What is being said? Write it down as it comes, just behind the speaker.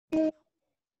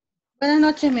Buenas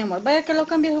noches, mi amor. Vaya que lo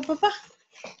cambie su papá.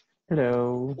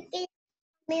 Hello.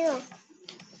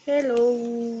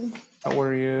 Hello. How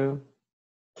are you?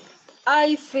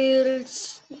 I feel...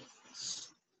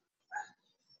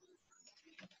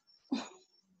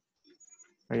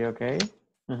 Are you okay?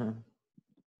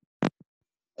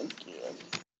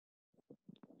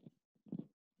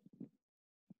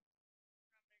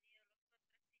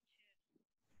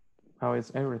 How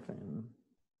is everything?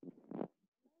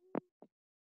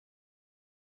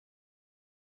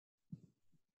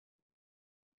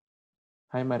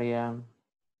 Hi, María.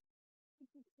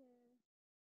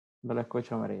 No la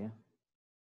escucho, María.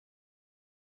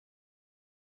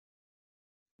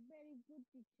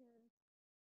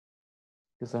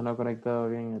 Quizás no ha conectado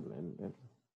bien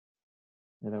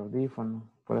el audífono,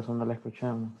 por eso no la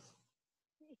escuchamos.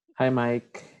 Hi,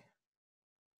 Mike.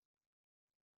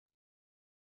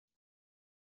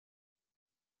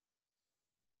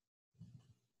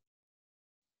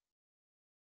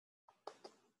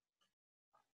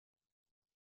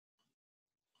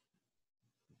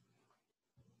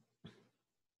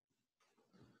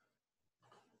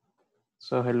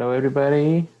 So, hello,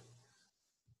 everybody.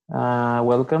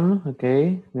 Welcome,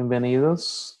 okay,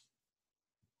 bienvenidos.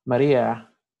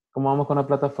 María, ¿cómo vamos con la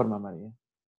plataforma, María?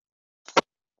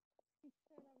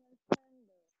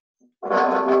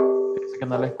 Dice que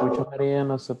no la escucho, María,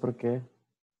 no sé por qué.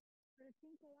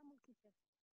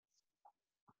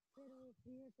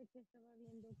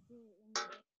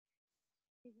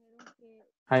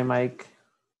 Hi, Mike.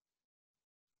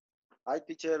 Hi,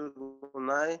 teacher. Good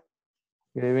night.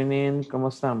 Good evening, ¿cómo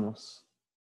estamos?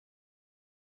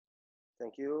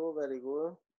 Thank you. Very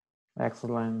good.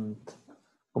 Excellent.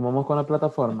 ¿Cómo vamos con la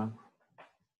plataforma?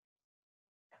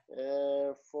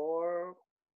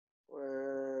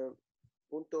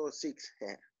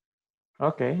 4.6.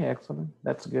 Okay, excellent.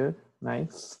 That's good.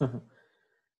 Nice.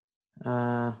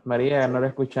 María, no la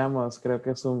escuchamos. Creo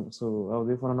que su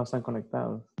audífono no están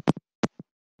conectados.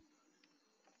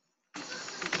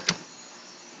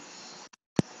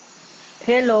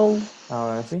 Hello.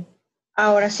 Ahora sí.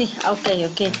 Ahora sí.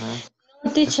 Ok. Ajá.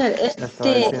 No, teacher, Me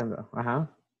estaba diciendo. Ajá.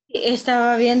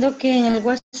 estaba viendo que en el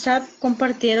WhatsApp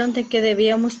compartieron de que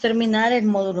debíamos terminar el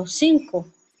módulo 5,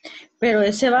 pero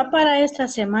ese va para esta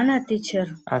semana, teacher.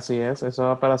 Así es. Eso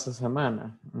va para esta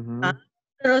semana. Ah, Ujú.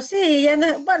 pero sí, ya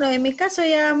no- bueno, en mi caso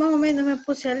ya más o menos me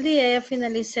puse al día, ya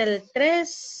finalicé el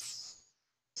 3,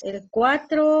 el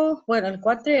 4, bueno, el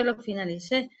 4 ya lo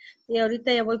finalicé y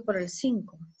ahorita ya voy por el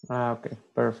 5. Ok.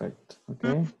 Perfecto. Ok.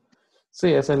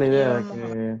 Sí, esa es la Y idea de vamos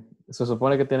a que se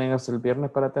supone que tienen hasta el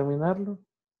viernes para terminarlo.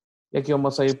 Y aquí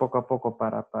vamos a ir poco a poco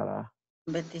para...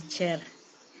 ver, teacher.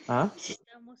 ¿Ah? Si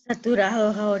estamos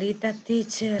saturados ahorita,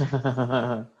 teacher.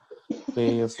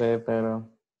 Sí, yo sé, pero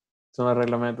son los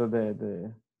reglamentos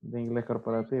de inglés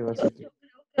corporativo, así que...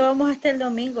 Que vamos hasta el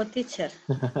domingo, teacher.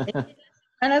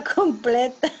 Semana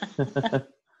completa.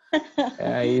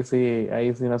 ahí sí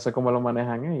no sé cómo lo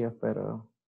manejan ellos, pero...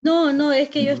 No, es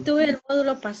que yo Ujú. estuve el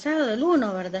módulo pasado, el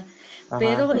 1, ¿verdad?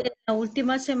 Pero Ajá. en la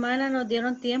última semana nos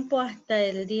dieron tiempo hasta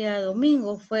el día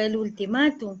domingo, fue el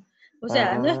ultimátum. O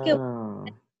sea, no es que Ah.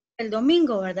 el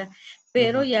domingo, ¿verdad?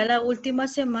 Pero Ujú, ya la última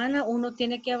semana uno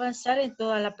tiene que avanzar en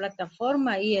toda la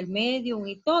plataforma y el medium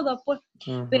y todo, pues.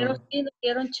 Pero ujú, sí nos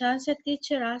dieron chance,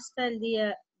 teacher, hasta el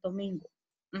día domingo.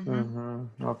 Ujú.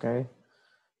 ujú, ok.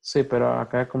 Sí, pero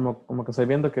acá como que estoy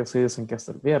viendo que sí dicen que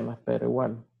hasta el viernes, pero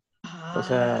igual. O Ah,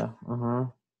 sea,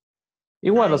 ajá.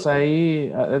 Igual, o ay, sea,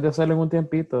 ahí es de hacerlo en un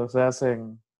tiempito, se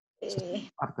hacen eh,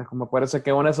 partes, como acuérdense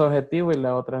que una es objetivo y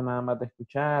la otra es nada más de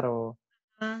escuchar o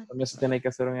ah, también se tiene que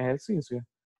hacer un ejercicio.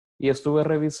 Y estuve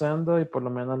revisando y por lo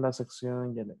menos la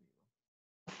sección, ya le digo,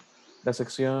 la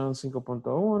sección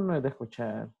 5.1 es de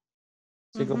escuchar,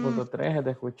 ujú. 5.3 es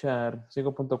de escuchar,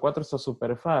 5.4 está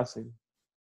súper fácil.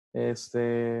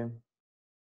 Este,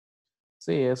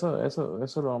 sí, eso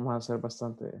lo vamos a hacer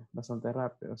bastante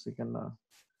rápido, así que no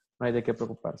hay de qué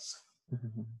preocuparse.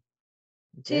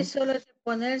 Sí, ¿Ok? solo es de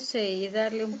ponerse y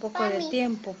darle un poco de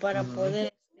tiempo para Ujú,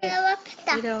 poder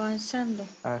ir avanzando.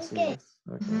 así es.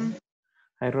 Ok. Ujú.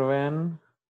 Hi, Rubén.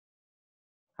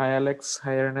 Hi, Alex.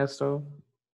 Hi, Ernesto.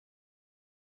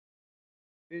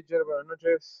 Teacher, buenas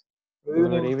noches. Good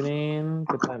Good evening. evening.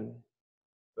 ¿Qué tal?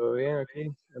 ¿Todo bien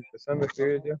aquí? Empezando a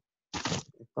escribir ya.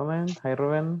 Excellent. Hi,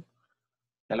 Rubén.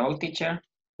 Hello, teacher.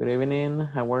 Good evening.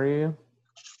 How are you?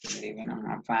 Good evening.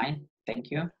 I'm fine. Thank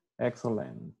you.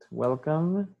 Excellent.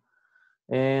 Welcome.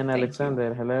 And Thank you.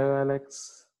 Alexander. Hello,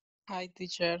 Alex. Hi,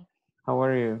 teacher. How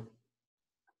are you?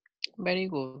 Very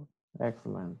good.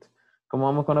 Excellent. ¿Cómo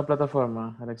vamos con la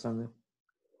plataforma, Alexander?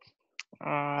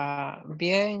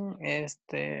 Bien,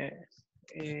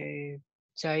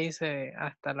 Ya hice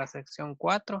hasta la sección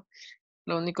 4.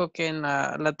 Lo único que en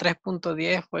la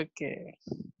 3.10 fue que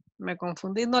me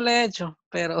confundí, no le he hecho,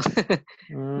 pero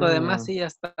lo demás Mm, sí ya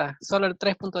está. Solo el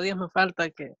 3.10 me falta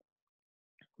que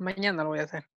mañana lo voy a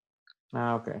hacer.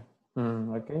 ok.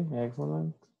 Ok,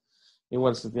 excellent.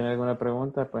 Igual, si tiene alguna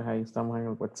pregunta, pues ahí estamos en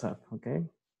el WhatsApp, ok?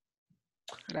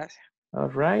 Gracias. All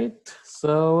right.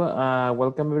 So,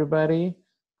 welcome everybody.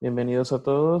 Bienvenidos a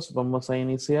todos. Vamos a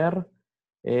iniciar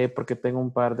porque tengo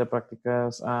un par de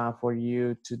prácticas for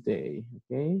you today,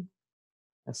 ok?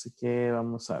 Así que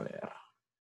vamos a ver.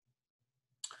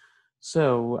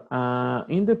 So,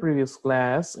 in the previous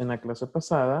class, en la clase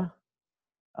pasada,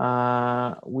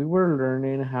 we were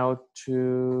learning how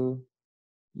to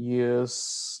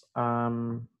use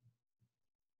let's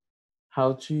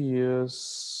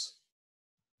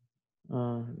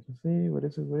see, what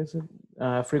is it?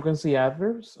 Frequency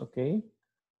adverbs, okay.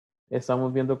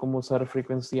 Estamos viendo cómo usar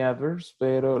frequency adverbs,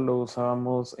 pero lo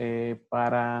usábamos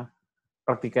para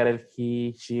practicar el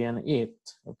he, she, and it,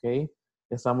 okay.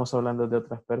 Estamos hablando de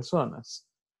otras personas.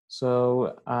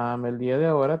 So, el día de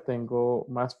ahora tengo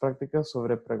más prácticas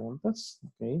sobre preguntas,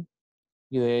 okay.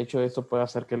 Y de hecho esto puede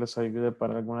hacer que les ayude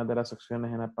para algunas de las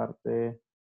secciones en la parte,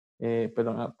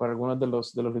 perdón, para algunos de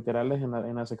los literales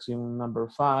en la sección number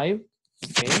 5,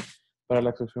 okay, para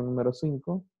la sección número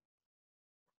 5.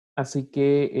 Así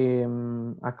que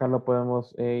acá lo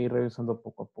podemos ir revisando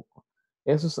poco a poco.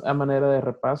 Eso es a manera de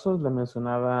repaso. Les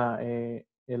mencionaba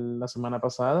la semana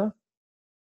pasada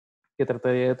que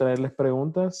trataría de traerles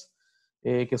preguntas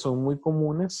que son muy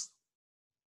comunes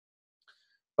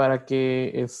para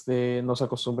que nos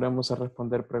acostumbremos a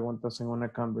responder preguntas en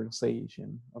una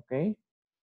conversation, ¿ok?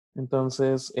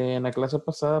 Entonces, en la clase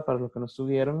pasada, para los que no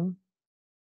estuvieron,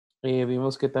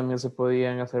 vimos que también se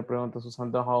podían hacer preguntas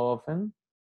usando how often,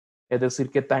 es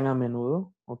decir, qué tan a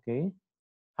menudo, ¿ok?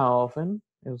 How often,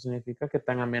 eso significa qué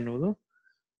tan a menudo.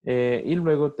 Y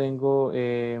luego tengo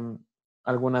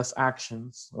algunas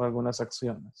actions o algunas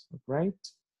acciones, right?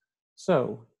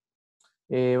 So,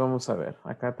 vamos a ver,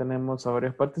 acá tenemos a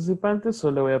varios participantes,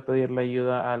 solo voy a pedir la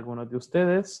ayuda a algunos de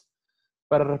ustedes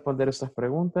para responder estas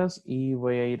preguntas y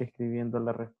voy a ir escribiendo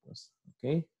la respuesta,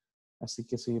 ¿ok? Así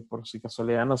que si por si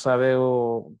casualidad no sabe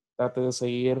o trate de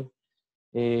seguir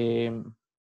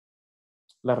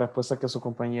la respuesta que su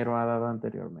compañero ha dado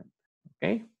anteriormente,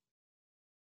 ¿ok?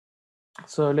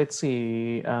 So let's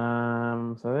see,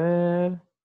 vamos a ver,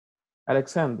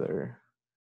 Alexander,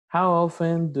 how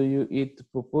often do you eat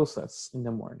pupusas in the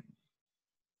morning?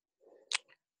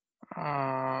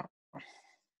 Uh,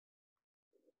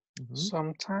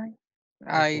 sometime.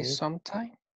 I Okay.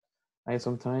 sometime. I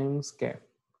sometimes, ¿qué?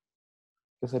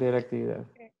 ¿Qué sería la actividad?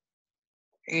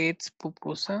 Eat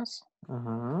pupusas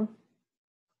Ajá.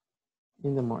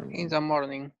 In the morning. in the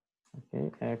morning.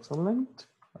 Okay, excellent.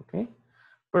 Okay,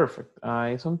 perfect.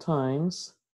 I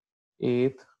sometimes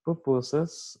eat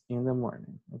pupusas in the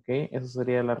morning. Okay, esa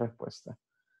sería la respuesta.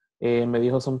 Me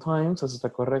dijo sometimes, eso está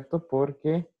correcto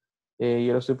porque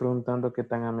yo le estoy preguntando qué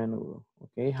tan a menudo.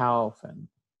 Okay, how often?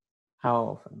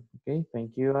 How often? Okay,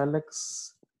 thank you,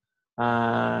 Alex.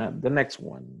 The next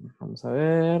one. Vamos a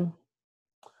ver.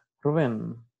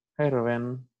 Rubén. Hi,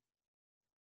 Rubén.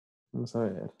 Vamos a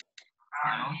ver.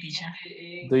 Hello, teacher.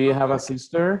 Do you have a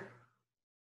sister?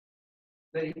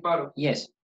 Yes.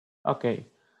 Okay.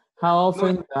 How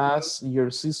often does your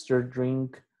sister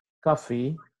drink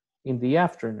coffee in the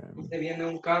afternoon?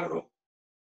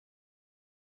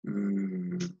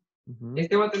 Mm, Mhm.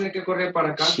 Va a tener que correr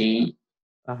para acá. she,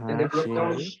 Ajá,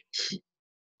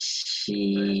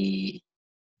 she,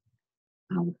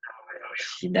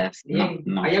 she does not.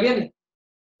 No. Allá viene.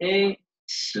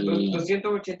 She,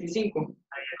 285.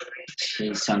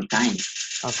 she sometimes,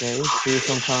 Okay, she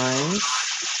sometimes.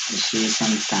 she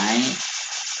sometimes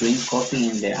drink coffee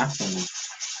in the afternoon.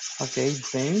 Okay,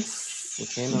 drinks.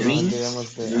 Okay, no nos Drinks,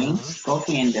 olvidemos de. drinks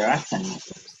coffee in the afternoon.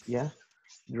 Yeah,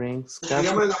 drinks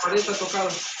Digamos, coffee la pared está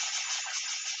tocada.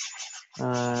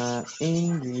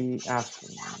 in the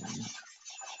afternoon.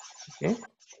 Okay,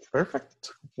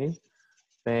 perfect. Okay,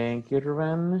 thank you,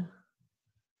 Ruben.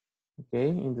 Okay,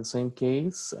 in the same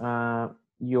case,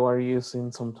 you are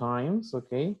using sometimes,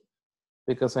 okay,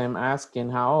 because I'm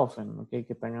asking how often, okay,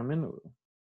 que tan a menudo.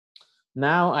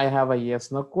 Now I have a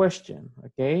yes, no question,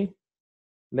 okay?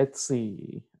 Let's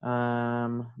see.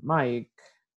 Mike,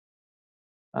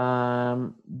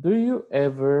 do you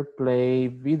ever play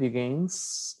video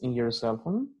games in your cell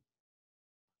phone?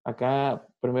 Acá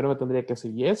primero me tendría que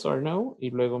decir yes or no y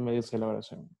luego me dice la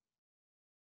oración.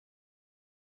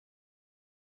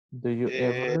 Do you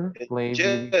ever play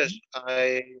video games? Yes,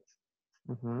 I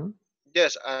Uh-huh.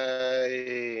 yes,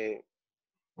 I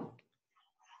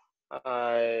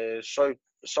I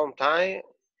sometimes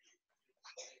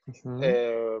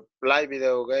Mhm. play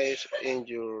video games in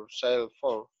your cell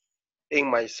phone. In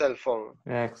my cell phone.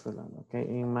 Excellent. Okay,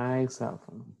 in my cell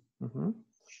phone. Mhm.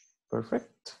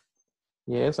 Perfect.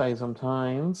 Yes, I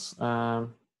sometimes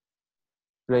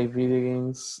play video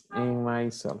games in my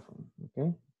cell phone.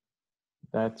 Okay,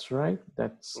 that's right.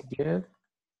 That's good.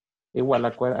 Igual,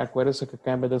 acuérdese que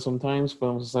acá en vez de sometimes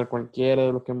podemos usar cualquiera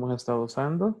de lo que hemos estado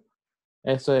usando.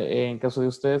 Esto, en caso de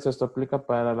ustedes, esto aplica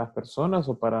para las personas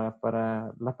o para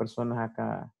las personas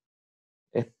acá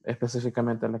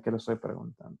específicamente a las que le estoy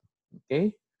preguntando.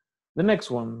 Okay. The next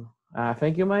one.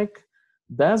 Thank you, Mike.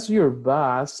 Does your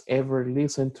boss ever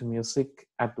listen to music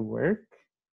at work?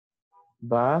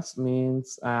 Boss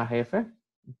means jefe.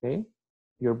 Okay.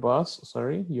 Your boss,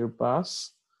 sorry, your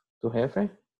boss to jefe.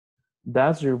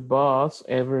 Does your boss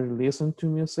ever listen to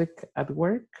music at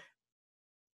work?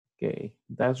 Okay.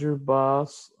 Does your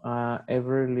boss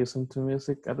ever listen to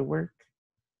music at work?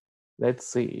 Let's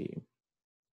see.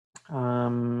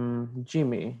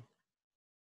 Jimmy.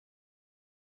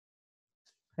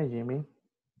 Hi, Jimmy.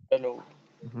 Hello.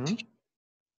 Mhm.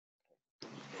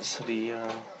 Sería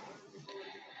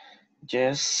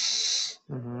yes.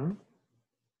 Mhm.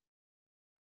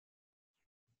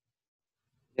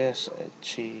 Yes,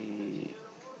 she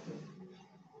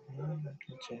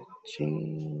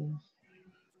she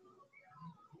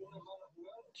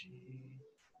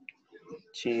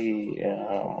she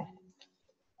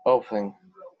often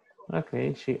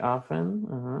Okay. She often.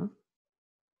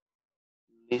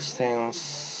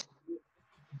 listens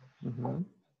Mhm.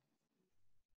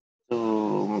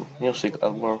 to music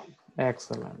at work.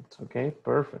 Excellent. Okay.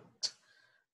 Perfect.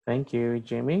 Thank you,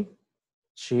 Jimmy.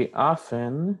 She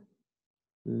often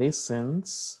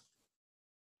listens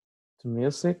to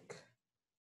music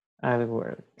at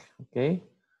work. Okay.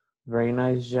 Very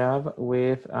nice job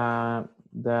with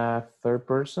the third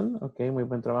person. Okay. Muy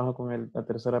buen trabajo con la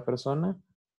tercera persona.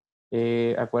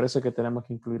 Acuérdese que tenemos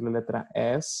que incluir la letra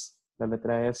S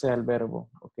al verbo.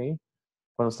 Ok.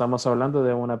 Cuando estamos hablando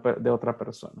de otra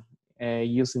persona.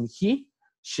 Using he,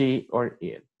 she, or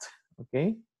it.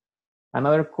 Ok.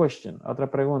 Another question. Otra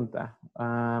pregunta.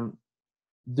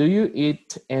 Do you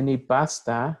eat any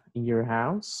pasta in your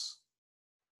house?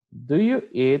 Do you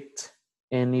eat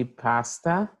any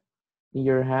pasta in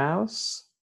your house?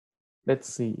 Let's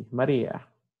see. Maria.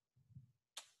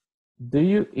 Do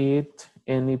you eat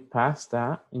any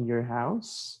pasta in your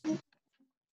house?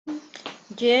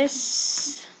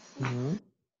 Yes, Mm-hmm.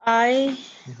 I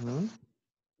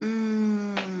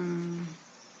Mm-hmm.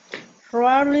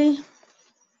 rarely,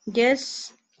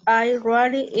 yes, I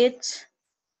rarely eat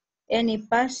any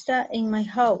pasta in my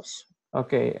house.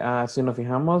 Ok, si nos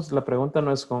fijamos, la pregunta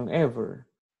no es con ever.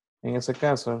 En ese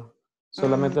caso,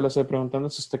 solamente le estoy preguntando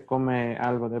si usted come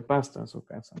algo de pasta en su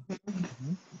casa.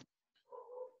 Ujú.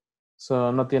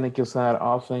 So, no tiene que usar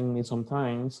often ni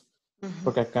sometimes,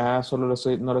 porque acá solo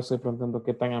no le estoy preguntando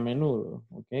qué tan a menudo.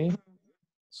 Ok.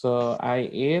 So, I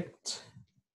eat.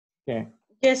 ¿Qué?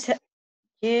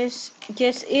 Yes,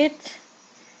 eat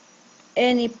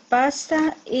any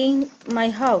pasta in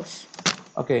my house.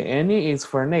 Ok, any is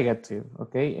for negative.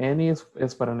 Ok, any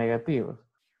es para negativos.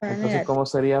 Para Entonces, negative. ¿cómo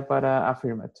sería para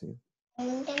affirmative?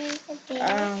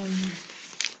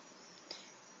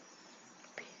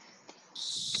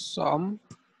 Some.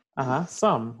 Ajá,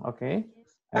 some. Ok. I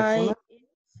Excellent. eat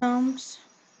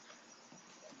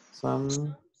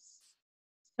Some.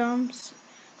 some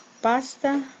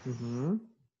pasta Mm-hmm.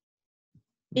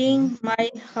 in my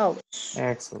house.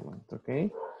 Excellent.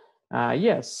 Okay.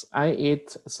 Yes, I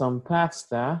eat some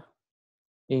pasta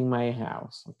in my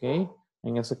house. Okay.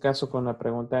 En ese caso, con la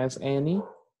pregunta es any,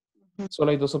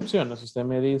 solo hay dos opciones. Usted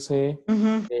me dice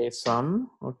some,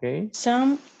 okay.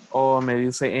 Some O me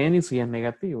dice any si es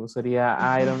negativo. Sería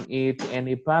I don't eat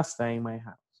any pasta in my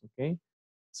house. Okay.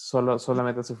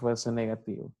 Solamente si fuese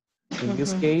negativo. In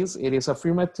this case, it is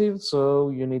affirmative, so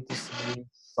you need to say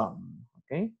some.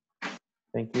 Okay.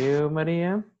 Thank you,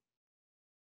 Maria.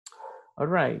 All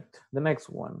right, the next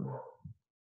one.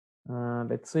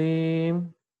 Let's see.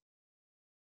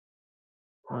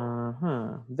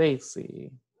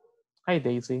 Daisy. Hi,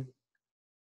 Daisy.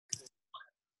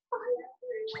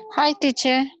 Hi,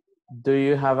 teacher. Do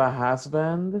you have a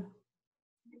husband?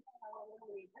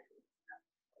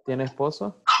 ¿Tiene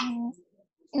esposo?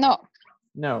 No,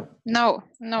 No. no,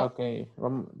 no. Okay,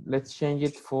 let's change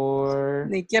it for...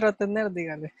 Ni quiero tener,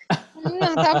 dígale.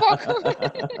 No, tampoco.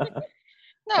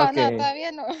 No, Okay.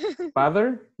 todavía no.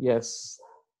 Father? Yes.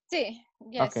 Sí,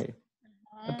 yes. Okay.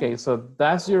 Okay, so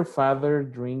does your father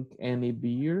drink any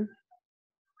beer?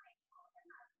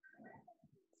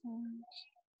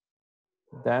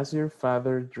 Does your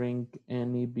father drink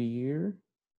any beer?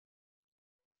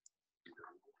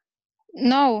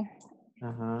 No.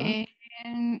 Ajá.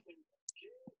 And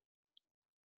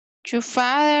your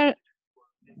father,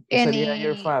 ¿Qué sería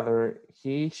your any, father?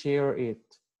 He, she, or it?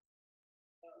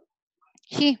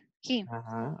 he.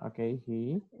 Ajá, ok,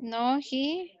 he. No,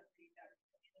 he.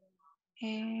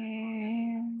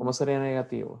 ¿Cómo sería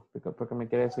negativo? Porque me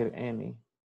quiere decir any.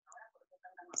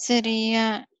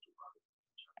 Sería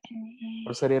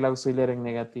 ¿Cuál sería el auxiliar en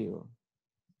negativo?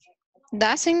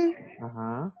 doesn't.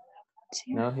 Ajá.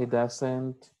 No, he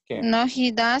doesn't. ¿Qué? No,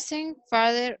 he doesn't.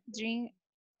 Father drink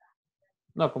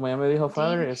No, como ya me dijo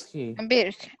father, es he.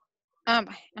 beer.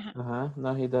 Ajá. Ajá.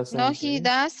 No, he No, doesn't he drink.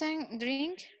 doesn't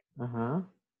drink Ajá.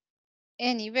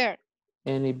 any beer.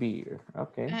 Any beer.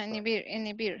 Okay. Any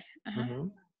beer. Ajá.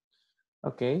 Ujú.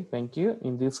 Ok, thank you.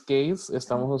 In this case,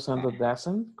 estamos usando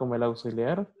doesn't como el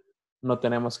auxiliar. No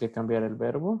tenemos que cambiar el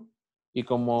verbo. Y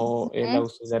como el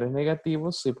auxiliar es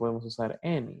negativo, sí podemos usar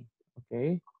any.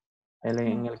 Ok.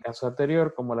 En el caso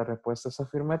anterior, como la respuesta es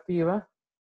afirmativa,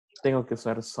 tengo que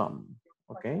usar some.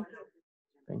 Ok.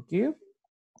 Thank you.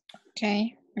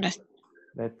 Okay. Gracias.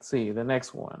 Let's see the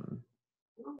next one.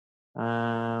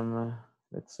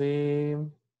 Let's see.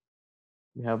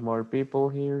 We have more people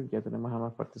here. Ya tenemos a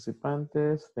más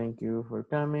participantes. Thank you for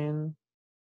coming.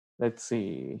 Let's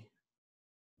see.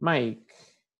 Mike,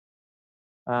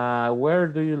 where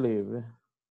do you live?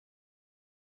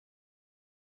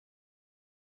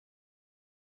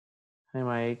 Hi,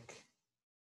 Mike.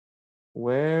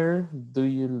 Where do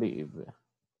you live?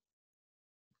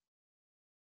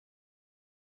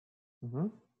 Uh-huh.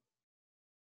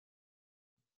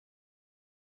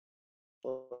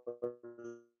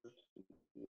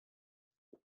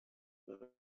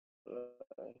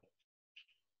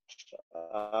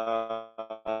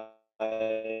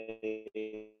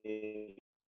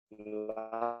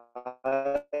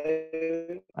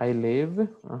 I live.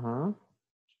 Uh-huh.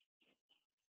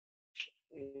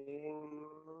 In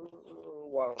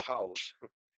one house.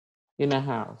 In a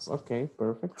house. Okay,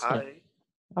 perfect. Hi.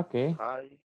 Okay.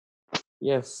 Hi.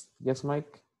 Yes,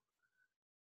 Mike.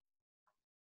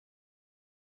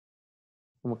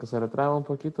 Como que se retraba un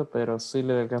poquito, pero sí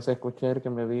le alcancé a escuchar que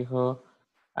me dijo,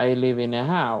 I live in a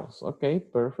house. Ok,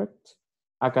 perfect.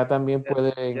 Acá también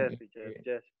puede,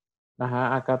 Yes.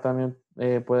 ajá, acá también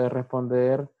puede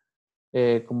responder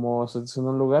como se dice en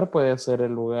un lugar, puede ser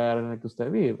el lugar en el que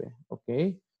usted vive.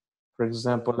 Ok. For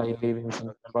example, I live in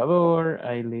San Salvador.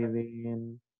 I live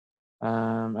in,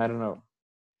 I don't know,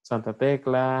 Santa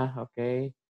Tecla.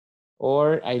 Ok.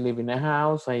 Or I live in a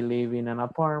house. I live in an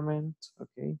apartment.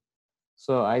 Ok.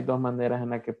 So, hay dos maneras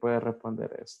en las que puede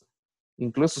responder esto.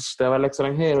 Incluso si usted va al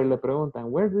extranjero y le preguntan,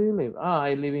 where do you live? Ah,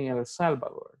 I live in El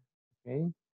Salvador.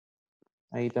 Okay.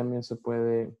 Ahí también se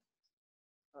puede.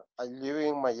 I live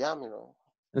in Miami, no?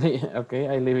 Okay,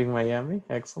 I live in Miami.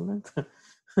 Excellent.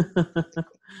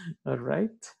 All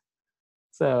right.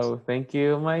 So, thank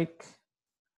you, Mike.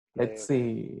 Let's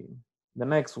see. The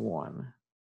next one.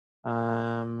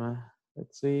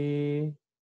 Let's see.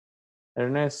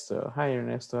 Ernesto. Hi,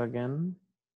 Ernesto again.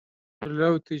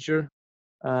 Hello, teacher.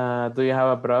 Do you have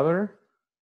a brother?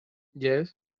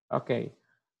 Yes. Okay.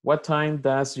 What time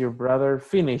does your brother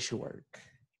finish work?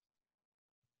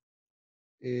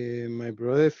 My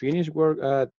brother finished work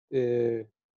at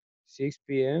 6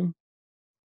 p.m.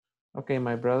 Okay,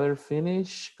 my brother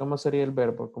finish. ¿Cómo sería el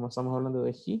verbo? Como estamos hablando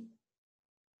de he.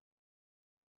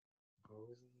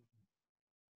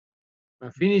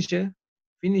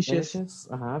 Finishes.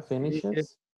 Ajá,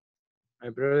 finishes. My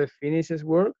brother finishes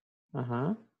work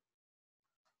Ajá.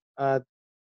 at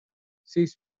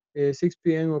 6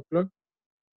 p.m. o'clock.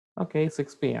 Okay,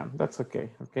 6 p.m. That's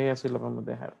okay. Okay, así lo vamos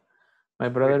a dejar. My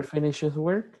brother finishes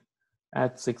work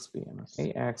at 6 p.m.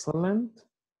 Okay, excellent.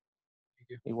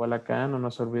 Igual acá no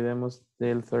nos olvidemos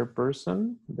del third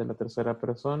person, de la tercera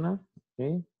persona.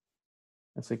 Okay.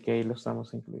 Así que ahí lo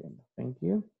estamos incluyendo. Thank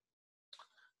you.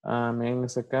 En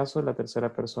ese caso, la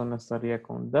tercera persona estaría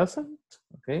con doesn't.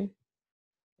 Okay.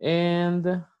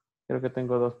 And creo que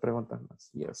tengo dos preguntas más.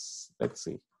 Yes, let's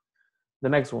see. The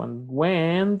next one.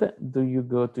 When do you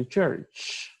go to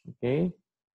church? Okay.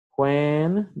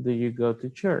 When do you go to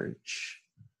church?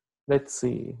 Let's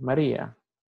see. Maria.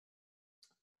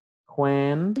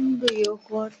 When do you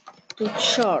go to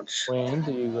church? When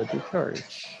do you go to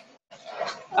church?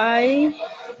 I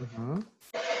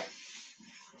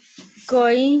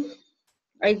going.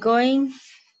 I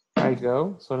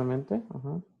go solamente.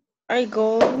 I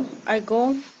go.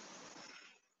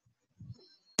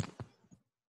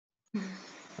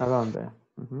 ¿A dónde?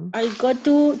 I go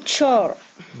to church.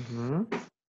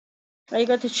 I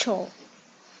go to church.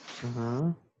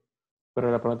 Ajá.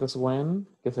 Pero la pregunta es when,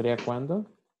 que sería cuándo.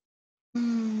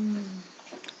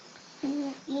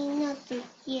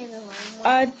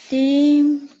 At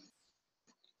the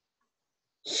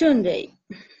Sunday.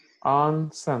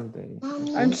 On Sunday.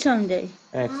 Okay. On Sunday.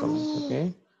 Excellent.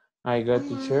 Okay. I go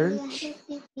to church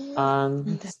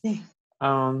on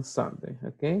Sunday.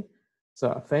 Okay.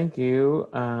 So thank you.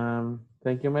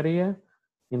 Thank you, Maria.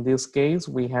 In this case,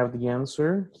 we have the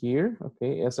answer here.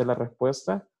 Okay. Esa es la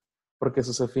respuesta. Porque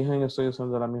si se fijan, estoy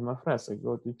usando la misma frase.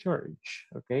 Go to church.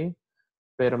 Okay.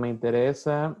 Pero me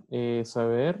interesa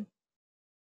saber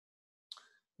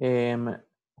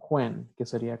when, que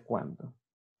sería cuándo.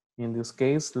 In this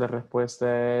case, la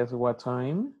respuesta es what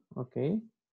time, ok.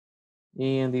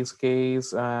 Y in this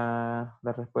case, la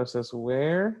respuesta es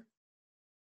where,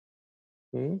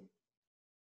 ok.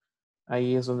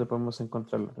 Ahí es donde podemos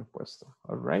encontrar la respuesta,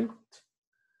 all right.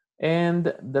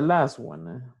 And the last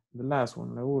one,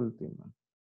 la última.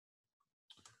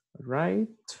 All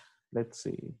right, let's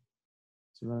see.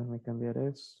 Si no, déjame cambiar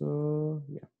esto.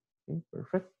 Yeah, okay,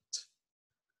 perfect.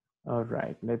 All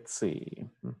right, let's see.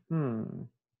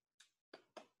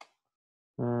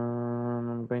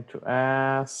 I'm going to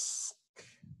ask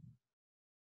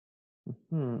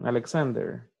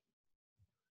Alexander.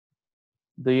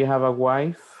 Do you have a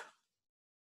wife?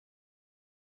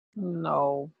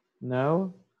 No.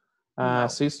 No. No.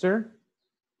 Sister?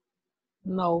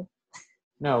 No.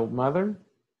 No. Mother?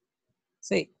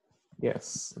 Sí.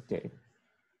 Yes. Okay.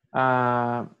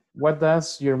 What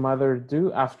does your mother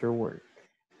do after work?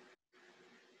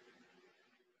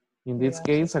 In this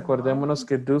case, acordémonos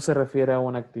que do se refiere a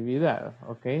una actividad,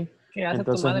 ¿ok? ¿Qué hace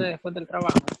Entonces, tu madre después del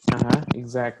trabajo? Ajá,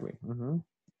 exactly.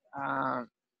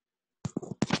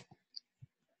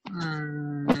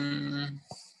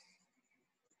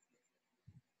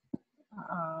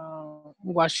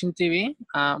 Watching TV.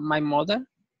 My mother.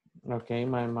 Okay,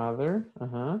 my mother.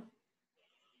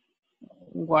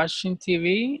 Watching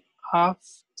TV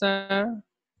after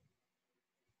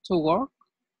to work.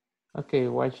 Okay,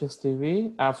 watches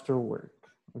TV after work.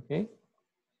 Okay.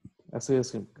 Así de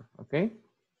simple. Okay.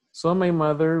 So my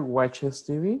mother watches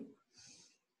TV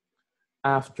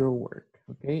after work.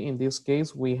 Okay. In this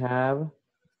case, we have,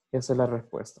 esa es la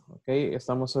respuesta. Okay.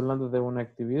 Estamos hablando de una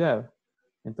actividad.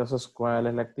 Entonces, ¿cuál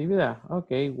es la actividad?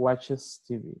 Okay, watches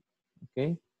TV.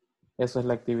 Okay. Esa es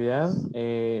la actividad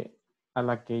a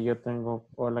la que yo tengo,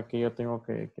 o a la que yo tengo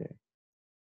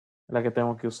la que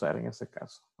tengo que usar en este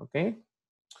caso. Okay.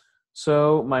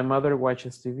 So, my mother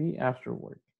watches TV after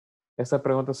work. Esta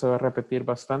pregunta se va a repetir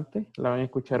bastante, la van a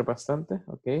escuchar bastante,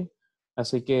 ¿ok?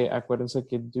 Así que acuérdense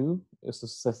que do esto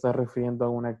se está refiriendo a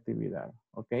una actividad,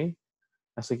 ¿ok?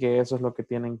 Así que eso es lo que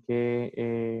tienen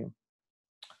que,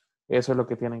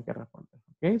 responder,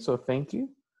 ¿ok? So, thank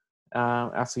you.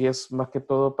 Así es más que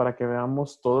todo para que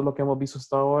veamos todo lo que hemos visto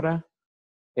hasta ahora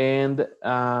and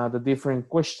the different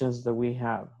questions that we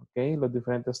have, ¿ok? Los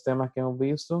diferentes temas que hemos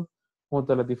visto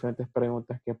junto a las diferentes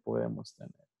preguntas que podemos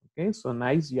tener. Okay, so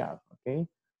nice job. Okay,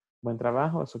 buen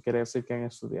trabajo. Eso quiere decir que han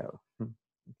estudiado.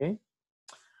 Okay,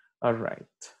 all right.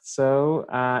 So,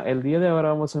 el día de ahora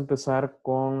vamos a empezar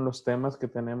con los temas que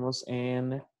tenemos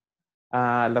en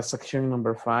la sección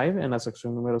número 5, en la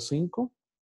sección número 5.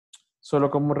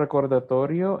 Solo como un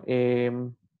recordatorio,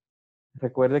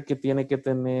 recuerde que tiene que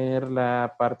tener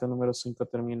la parte número 5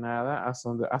 terminada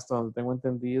hasta donde tengo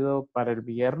entendido para el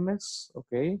viernes.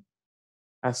 Ok.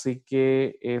 Así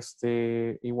que,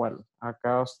 igual,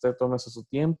 acá usted tómese su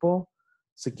tiempo.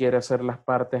 Si quiere hacer las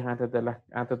partes antes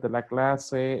de la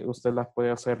clase, usted las puede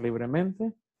hacer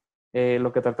libremente.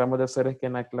 Lo que tratamos de hacer es que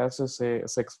en la clase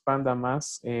se expanda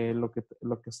más lo que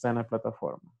está en la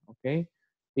plataforma, ¿ok?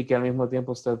 Y que al mismo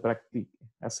tiempo usted practique.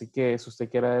 Así que si usted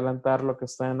quiere adelantar lo que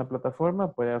está en la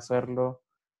plataforma, puede hacerlo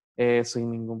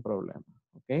sin ningún problema,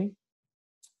 ¿ok?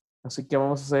 Así que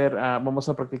vamos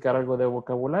a practicar algo de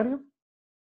vocabulario.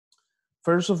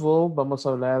 First of all, vamos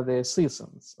a hablar de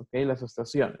seasons, ¿ok? Las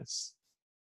estaciones.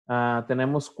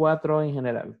 Tenemos 4 en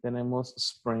general. Tenemos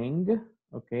spring,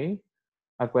 ¿ok?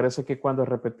 Acuérdense que cuando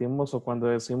repetimos o cuando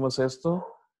decimos esto,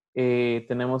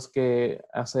 tenemos que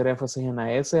hacer énfasis en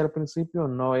la S al principio,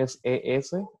 no es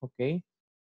ES, ¿ok?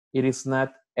 It is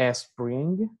not a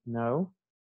spring, no.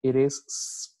 It is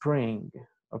spring,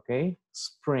 ¿ok?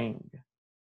 Spring,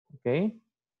 ¿ok?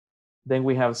 Then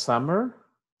we have summer,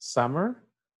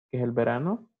 que es el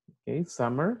verano, ¿ok?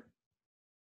 Summer.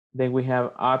 Then we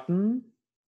have autumn,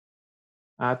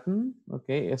 ¿ok?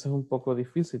 Eso es un poco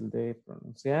difícil de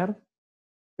pronunciar.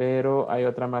 Pero hay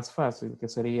otra más fácil que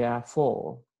sería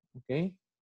fall, ¿ok?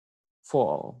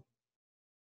 Fall.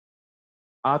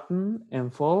 Autumn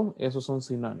and fall, esos son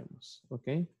sinónimos, ¿ok?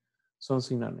 son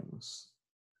sinónimos.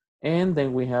 And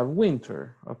then we have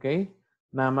winter, ¿ok?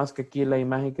 Nada más que aquí la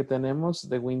imagen que tenemos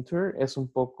de winter es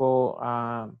un poco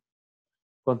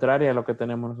contraria a lo que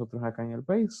tenemos nosotros acá en el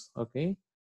país, ¿ok?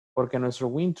 Porque nuestro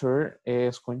winter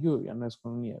es con lluvia, no es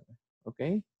con nieve, ¿ok?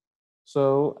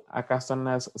 So, acá están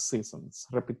las seasons.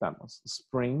 Repitamos.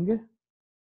 Spring,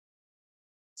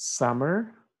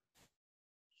 summer,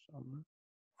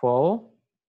 fall,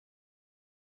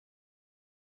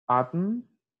 autumn.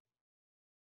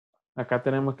 Acá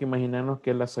tenemos que imaginarnos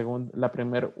que la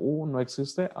primera U no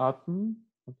existe. Autumn,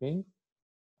 ¿ok?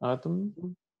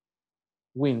 Autumn,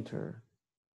 winter.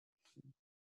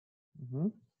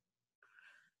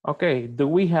 Okay, do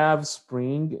we have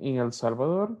spring in El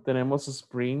Salvador? ¿Tenemos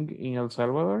spring en El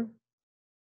Salvador?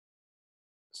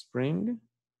 Spring.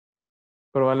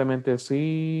 Probablemente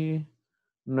sí.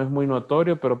 No es muy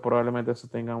notorio, pero probablemente sí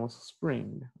tengamos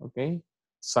spring. Okay.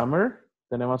 Summer.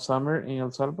 ¿Tenemos summer en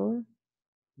El Salvador?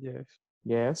 Yes.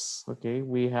 Yes. Okay.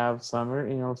 We have summer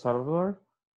in El Salvador.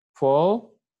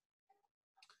 Fall.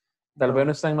 Tal vez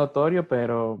no es tan notorio,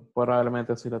 pero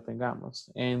probablemente sí lo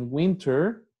tengamos. And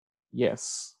winter.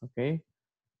 Yes. Okay.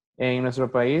 En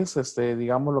nuestro país,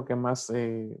 digamos lo que más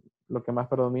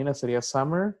predomina sería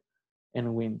summer and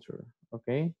winter,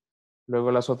 ¿ok?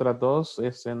 Luego las otras dos,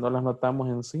 no las notamos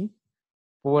en sí,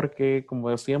 porque como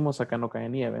decíamos, acá no cae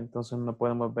nieve, entonces no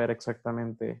podemos ver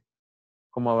exactamente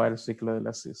cómo va el ciclo de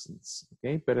las seasons,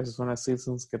 ¿ok? Pero esas son las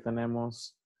seasons que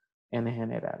tenemos en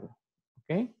general,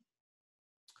 ¿ok?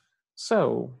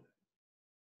 So,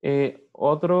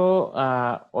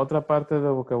 otra parte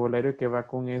del vocabulario que va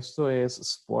con esto es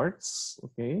sports,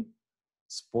 ¿ok?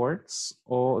 Sports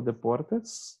o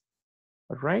deportes.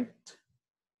 Right.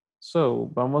 So,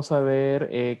 vamos a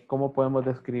ver cómo podemos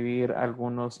describir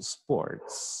algunos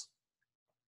sports.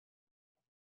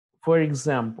 For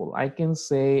example, I can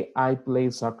say I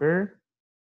play soccer,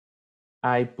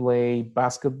 I play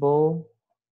basketball,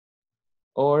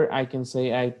 or I can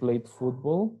say I played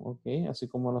football, okay, así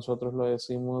como nosotros lo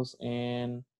decimos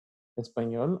en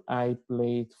español, I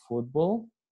played football,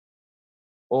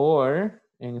 or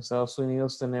en Estados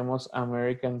Unidos tenemos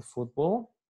American football,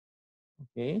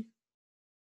 okay.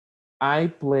 I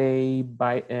play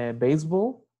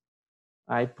baseball.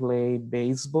 I play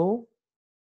baseball.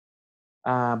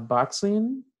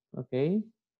 Boxing. Okay.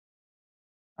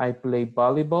 I play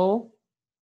volleyball.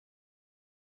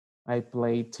 I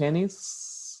play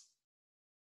tennis.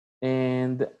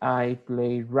 And I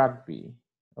play rugby.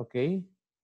 Okay.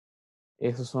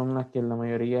 Esas son las que la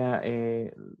mayoría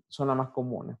son las más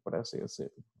comunes, por así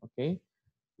decirlo. Ok.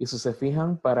 Y si se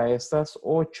fijan, para estas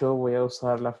 8 voy a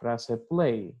usar la frase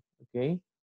play. Ok.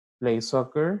 Play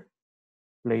soccer.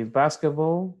 Play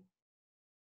basketball.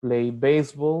 Play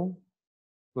baseball,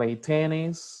 play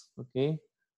tennis, ¿ok?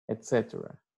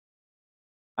 Etcétera.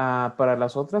 Para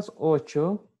las otras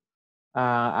 8,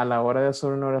 a la hora de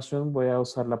hacer una oración voy a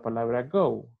usar la palabra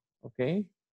go, ¿ok?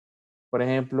 Por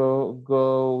ejemplo,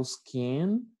 go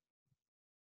skiing,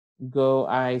 go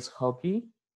ice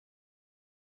hockey,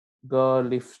 go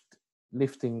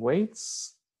lifting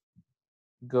weights,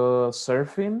 go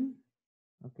surfing,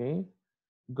 ¿ok?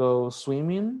 Go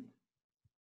swimming,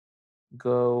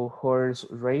 go horse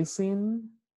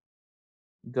racing,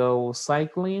 go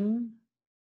cycling,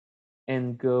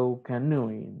 and go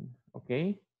canoeing,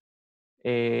 ¿ok?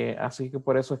 Así que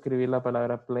por eso escribí la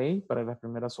palabra play para las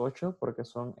primeras 8, porque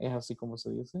es así como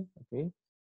se dice, ¿ok?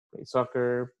 Play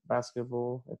soccer,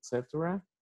 basketball, etc.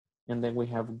 And then we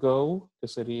have go, que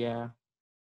sería,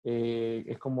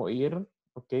 es como ir,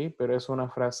 ¿ok? Pero es una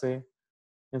frase,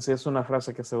 en sí es una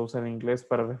frase que se usa en inglés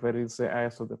para referirse a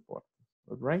esos deportes,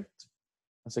 right?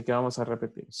 Así que vamos a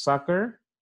repetir. Soccer,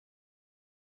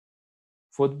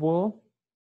 football,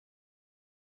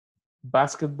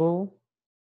 basketball,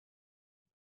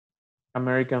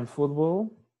 American football,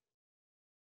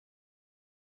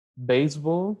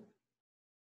 baseball,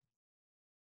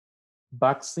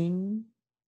 boxing,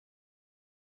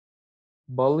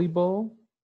 volleyball,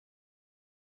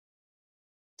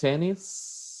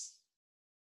 tennis,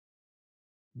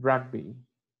 rugby.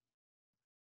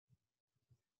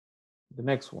 The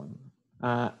next one,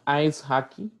 ice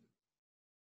hockey,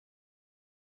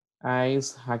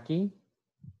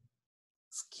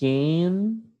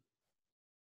 skiing,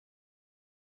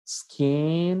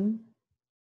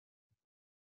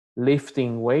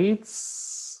 lifting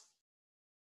weights,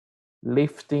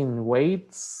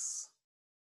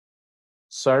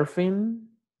 surfing,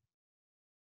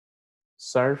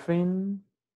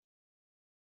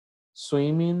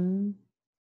 swimming,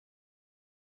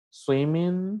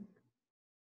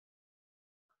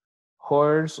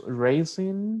 horse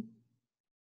racing,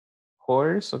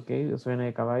 Horse, ok, eso viene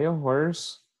de caballo.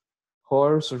 Horse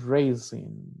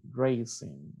racing,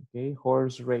 ok,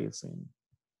 horse racing.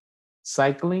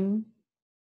 Cycling,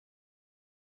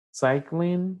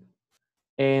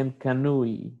 and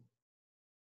canoe.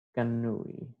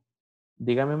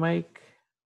 Dígame, Mike.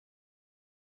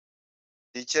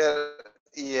 Teacher,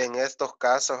 y en estos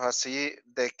casos así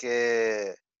de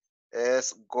que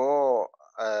es go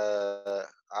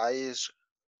ice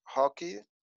hockey,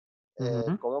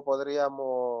 Ujú, ¿cómo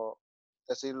podríamos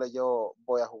decirle yo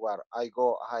voy a jugar? I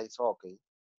go ice hockey.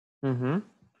 ujú.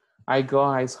 I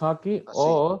go ice hockey. Así.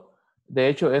 O, de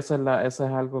hecho, esa es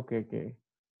algo que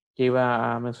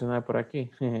iba a mencionar por aquí.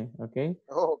 Ok.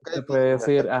 Ok, Usted puede teacher, me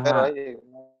decir, espero ajá, ahí.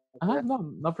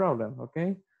 no problem, ok.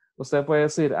 Usted puede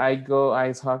decir, I go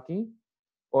ice hockey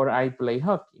or I play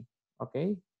hockey, ok.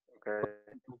 Okay.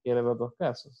 Quiere los dos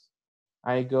casos.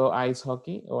 I go ice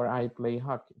hockey or I play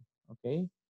hockey, ok.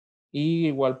 Y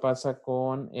igual pasa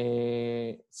con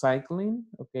cycling,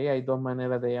 ok. Hay dos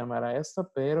maneras de llamar a esta,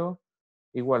 pero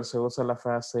igual se usa la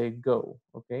frase go,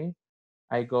 ok.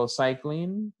 I go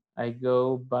cycling, I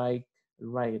go bike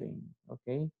riding,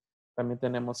 ok. También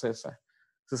tenemos esa.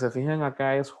 Si se fijan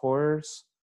acá es horse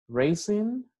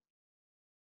racing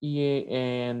y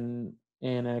en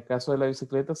el caso de la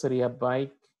bicicleta sería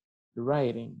bike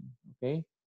riding, ok.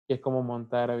 Que es como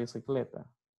montar a bicicleta,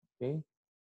 ok.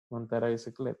 Montar a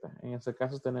bicicleta. En ese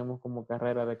caso tenemos como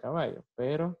carrera de caballo,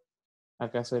 pero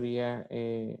acá sería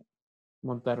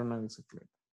montar una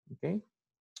bicicleta, ok.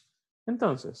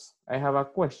 Entonces, I have a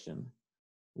question.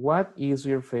 What is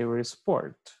your favorite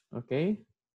sport? Ok.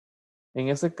 En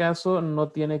ese caso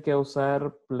no tiene que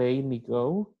usar play ni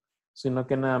go, sino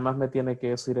que nada más me tiene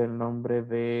que decir el nombre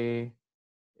de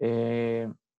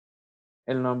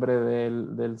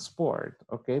del sport.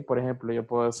 Ok. Por ejemplo, yo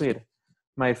puedo decir,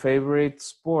 my favorite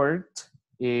sport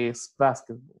is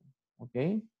basketball. Ok.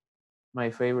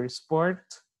 My favorite sport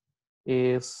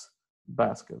is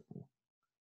basketball.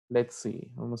 Let's see.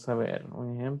 Vamos a ver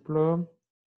un ejemplo.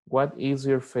 What is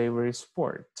your favorite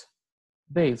sport?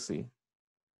 Daisy.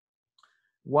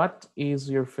 What is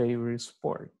your favorite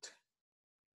sport?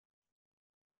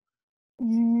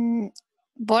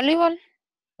 Volleyball.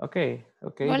 Okay, the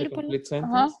Volleyball. complete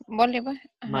sentence. Volleyball.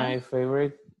 My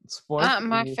favorite sport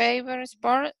My favorite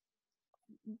sport,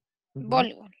 mhm,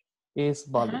 volleyball. is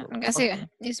volleyball. Así Okay.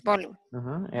 es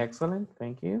volleyball. Excellent,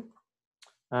 thank you.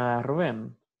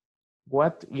 Ruben,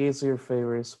 what is your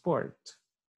favorite sport?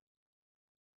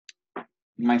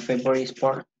 My favorite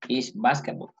sport is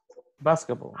basketball.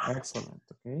 Basketball, excellent.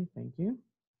 Okay, thank you.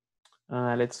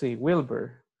 Let's see,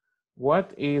 Wilbur,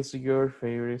 what is your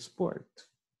favorite sport?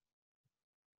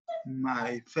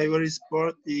 My favorite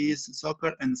sport is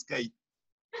soccer and skate.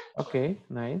 Okay,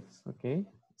 nice. Okay,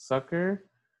 soccer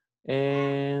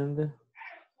and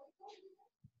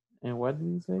what did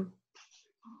you say?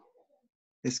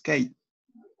 Skate.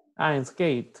 And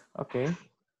skate. Okay,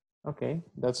 okay,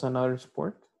 that's another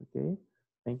sport. Okay,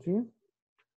 thank you.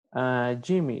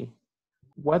 Jimmy,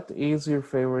 what is your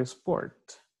favorite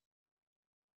sport?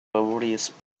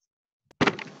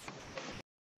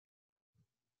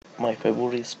 My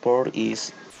favorite sport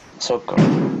is soccer.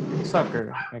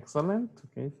 Soccer. Excellent.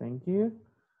 Okay, thank you.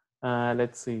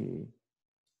 Let's see.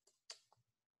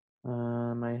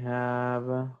 I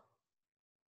have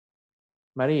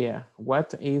Maria.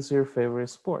 What is your favorite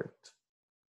sport?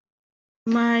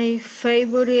 My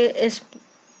favorite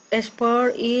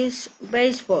sport is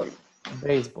baseball.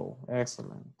 Baseball.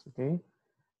 Excellent. Okay.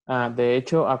 De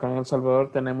hecho, acá en El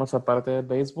Salvador tenemos aparte de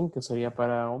béisbol, que sería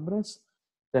para hombres,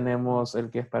 tenemos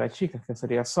el que es para chicas, que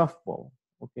sería softball,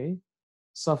 ¿ok?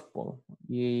 Softball.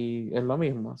 Y es lo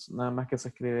mismo, nada más que se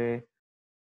escribe,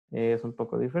 es un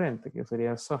poco diferente, que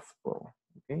sería softball,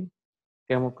 ¿ok?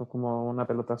 Que es como una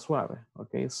pelota suave,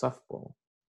 ¿ok? Softball.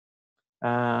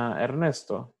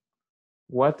 Ernesto,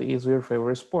 what is your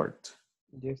favorite sport?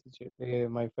 Yes, teacher.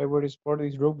 My favorite sport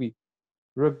is rugby.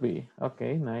 Rugby.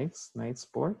 Okay, nice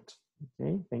sport.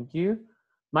 Okay, thank you.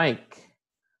 Mike,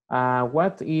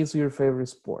 what is your favorite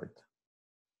sport?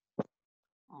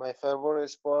 My favorite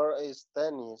sport is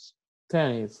tennis.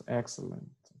 Tennis, excellent.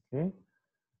 Okay,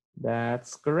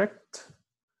 that's correct.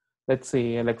 Let's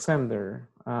see, Alexander,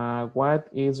 what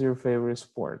is your favorite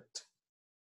sport?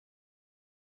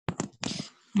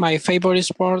 My favorite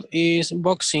sport is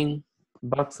boxing.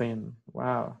 Boxing,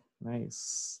 wow,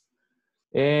 nice.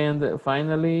 And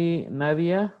finally,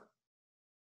 Nadia,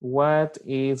 what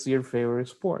is your favorite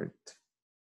sport?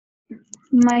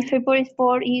 My favorite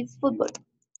sport is football.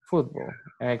 Football,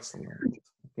 excellent.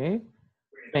 Okay,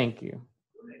 thank you.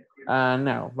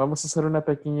 Now, vamos a hacer una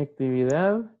pequeña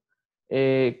actividad.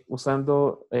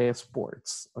 usando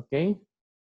sports, ¿ok?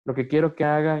 Lo que quiero que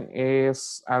hagan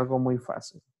es algo muy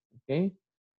fácil, ¿ok?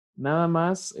 Nada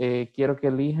más quiero que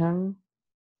elijan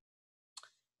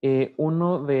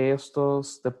uno de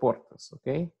estos deportes, ¿ok?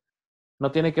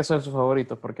 No tiene que ser su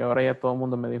favorito, porque ahora ya todo el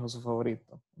mundo me dijo su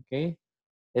favorito, ¿ok?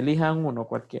 Elijan uno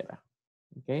cualquiera,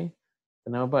 ¿ok?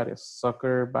 Tenemos varios: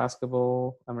 soccer,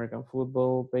 basketball, American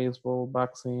football, baseball,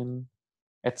 boxing,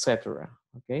 etc.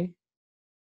 ¿Ok?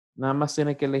 Nada más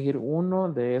tiene que elegir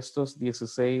uno de estos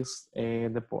 16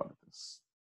 deportes.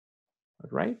 All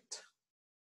right.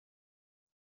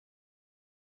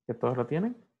 ¿Que todos lo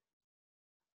tienen?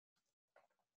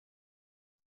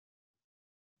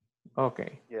 Ok.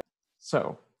 Yeah.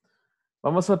 So,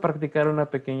 vamos a practicar una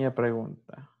pequeña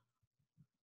pregunta.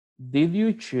 Did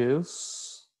you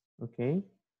choose? Ok.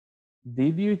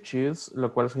 Did you choose?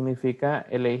 Lo cual significa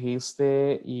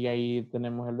elegiste y ahí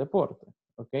tenemos el deporte.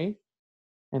 Ok.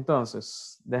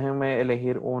 Entonces, déjenme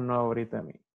elegir uno ahorita a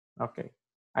mí. Ok.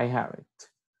 I have it.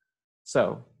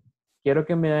 So, quiero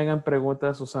que me hagan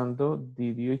preguntas usando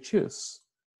did you choose?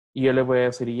 Y yo les voy a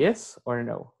decir yes or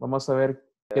no. Vamos a ver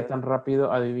qué tan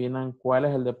rápido adivinan cuál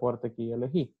es el deporte que yo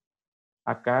elegí.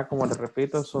 Acá, como les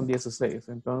repito, son 16.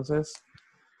 Entonces,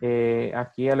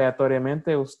 aquí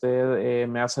aleatoriamente usted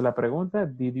me hace la pregunta,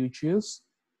 did you choose?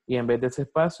 Y en vez de ese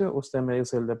espacio, usted me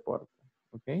dice el deporte.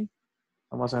 ¿Ok?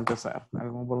 Vamos a empezar.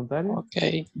 ¿Algún voluntario?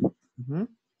 Okay. Uh-huh.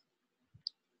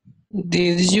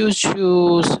 Did you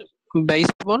choose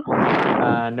baseball?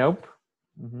 Nope.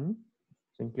 Uh-huh.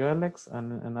 Thank you, Alex.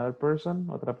 Another person,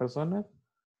 otra persona.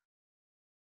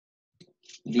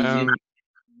 Did you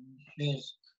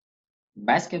choose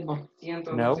basketball?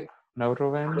 Nope. No,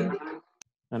 Ruben.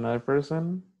 Another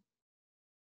person.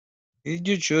 Did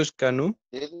you choose canoe?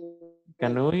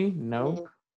 Kanui? Nope.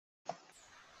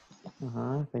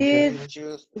 Uh-huh. Thank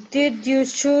you. Did you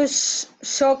choose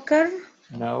soccer?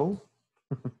 No.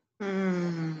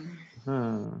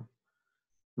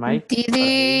 Mike?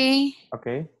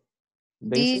 Okay.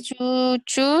 Did you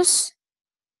choose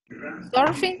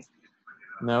surfing?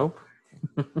 Nope.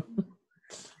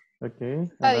 Okay.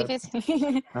 Está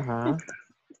difícil. Uh-huh.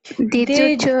 Did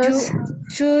you choose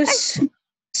choose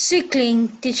cycling,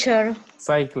 teacher?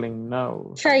 Cycling?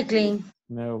 No. Cycling.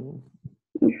 No.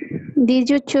 Did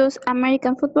you choose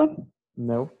American football?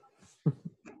 Nope.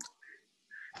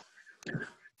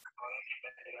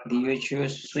 Did you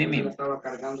choose swimming?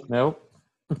 Nope.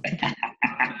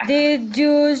 Did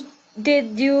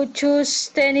you choose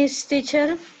tennis,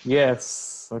 teacher?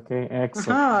 Yes. Okay.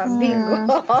 Excellent. Bingo.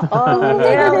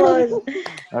 Veamos.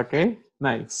 Ok,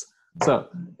 nice. So,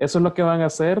 eso es lo que van a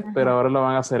hacer, pero ahora lo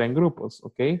van a hacer en grupos,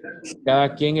 ¿ok?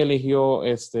 Cada quien eligió un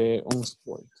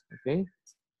sport, ¿ok?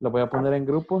 Lo voy a poner en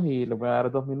grupos y les voy a dar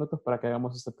 2 minutos para que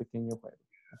hagamos este pequeño juego,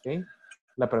 ¿ok?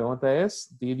 La pregunta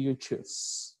es, did you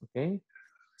choose? ¿Ok?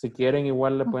 Si quieren,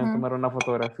 igual le pueden tomar una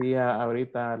fotografía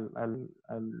ahorita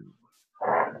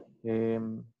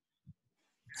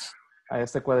a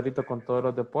este cuadrito con todos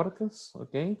los deportes,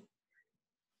 ¿ok?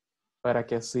 Para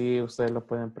que así ustedes lo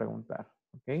pueden preguntar,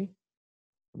 ¿ok?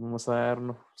 Vamos a dar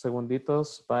unos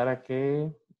segunditos para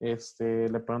que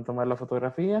le puedan tomar la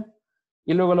fotografía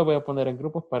y luego lo voy a poner en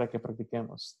grupos para que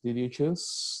practiquemos. Did you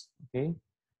choose? ¿Ok?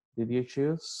 Did you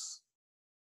choose?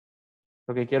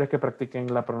 Lo que quiero es que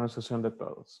practiquen la pronunciación de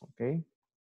todos, ¿ok?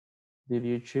 Did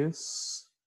you choose?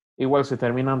 Igual si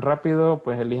terminan rápido,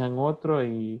 pues elijan otro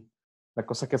y la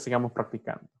cosa es que sigamos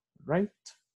practicando, right?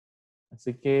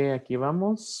 Así que aquí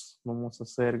vamos a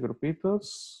hacer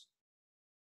grupitos.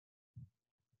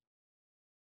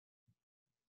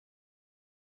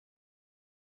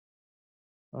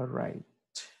 All right.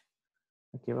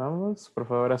 Aquí vamos. Por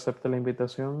favor, acepte la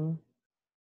invitación.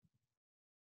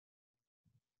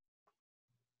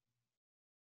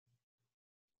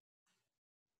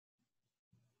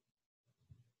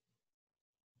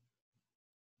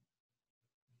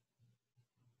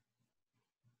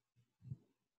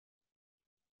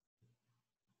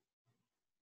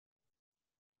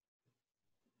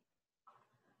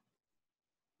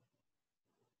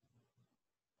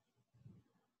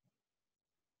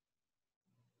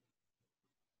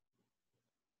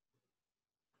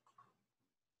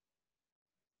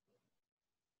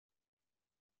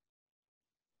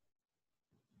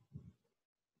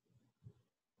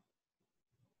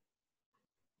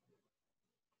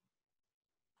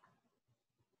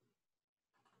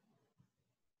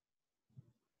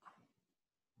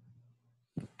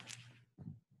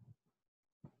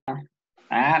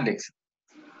 Alex.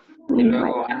 Y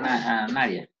luego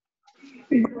Nadia.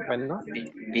 Bueno.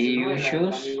 Did you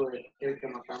choose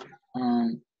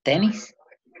tennis?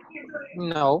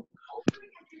 No.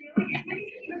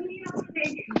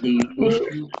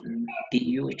 Did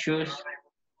you choose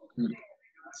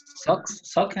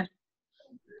soccer?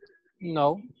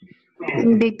 No.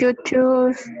 Did you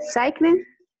choose cycling?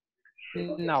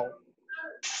 No.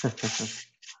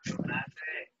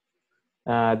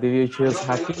 Did you choose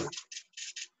hockey?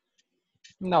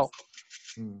 No.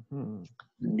 Mhm.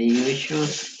 Did you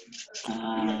choose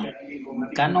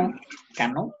canoe?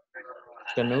 Canoe?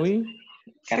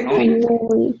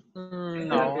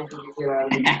 No.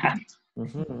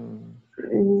 Mhm.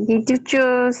 Did you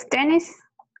choose tennis?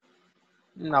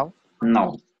 No.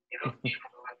 No.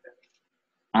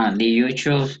 Did you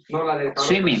choose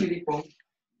swimming?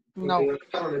 No.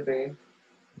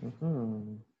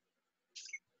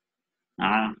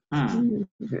 Mhm.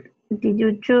 Did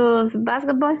you choose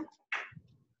basketball?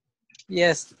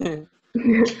 Yes. Okay.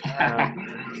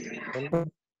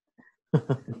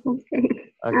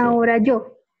 Okay. Ahora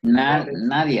yo.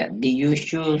 Nadia, did you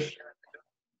choose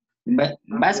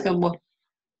basketball?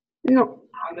 No.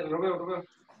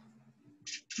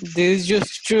 Did you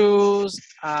choose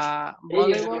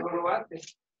volleyball?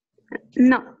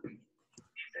 No.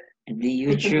 Did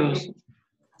you choose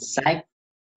cycle?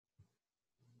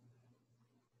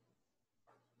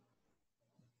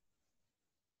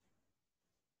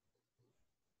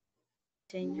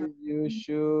 Señor. Did you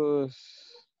choose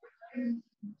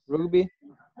rugby?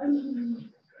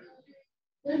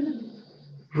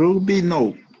 Rugby,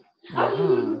 no.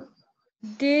 Ajá.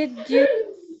 Did you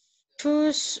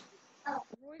choose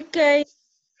cricket,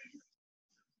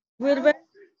 Wilber?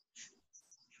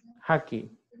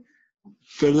 Hockey.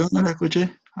 Perdón, no la escuché.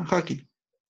 Hockey.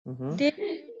 Ujú. Did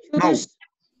you choose?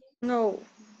 No.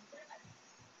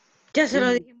 Ya se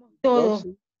lo dijimos todo.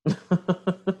 Boxing.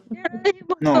 Ya lo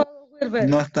dijimos No, todo, Wilber.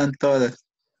 no están todas.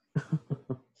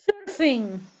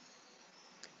 Surfing.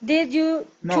 Did you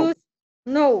No. choose?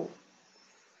 No.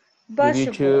 Did you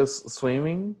Basketball. choose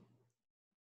swimming?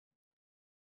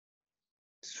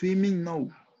 Swimming, no.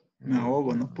 Me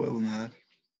ahogo, no puedo nadar.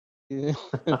 Did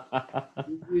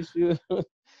you choose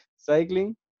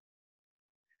cycling?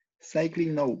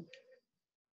 Cycling, no.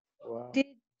 Wow.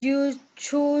 Did you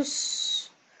choose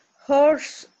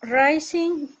horse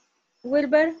racing,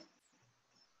 Wilber?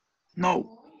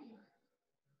 No.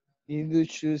 Did you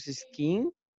choose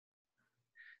skiing?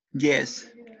 Yes.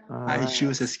 I Ah,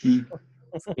 choose skiing.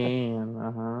 skiing.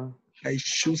 Ajá. I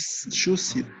choose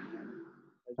it.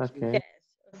 Okay. Yes.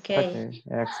 Okay. Okay.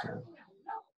 Excellent.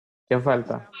 ¿Quién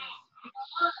falta?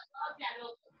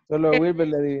 Solo a Wilber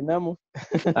le adivinamos.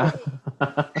 Ah.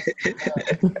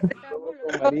 Vamos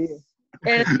con María.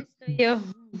 Ernesto y yo.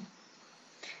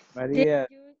 María,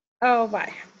 Oh,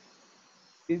 bye.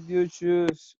 did you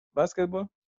choose basketball?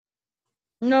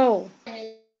 No.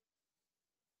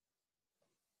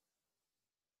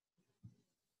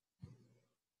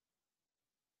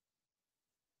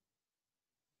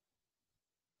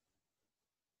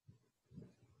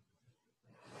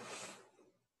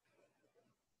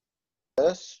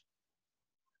 Yes.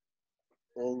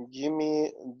 And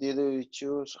Jimmy, did you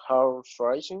choose horse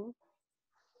racing?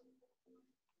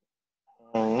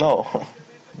 No.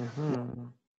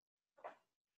 Ujú.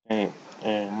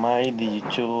 Mike, did you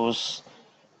choose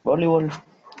volleyball?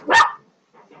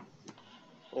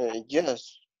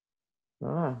 Yes.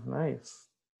 Ah, nice.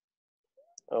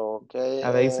 Okay.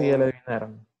 A Daisy ya le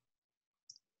adivinaron.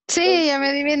 Sí, ya me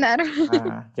adivinaron.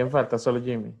 Ah, ¿quién falta? Solo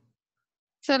Jimmy.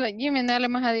 Solo Jimmy no le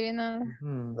hemos adivinado.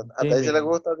 Ujú. A Daisy le Jimmy.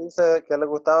 gusta, dice que le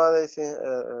gustaba a Daisy.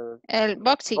 El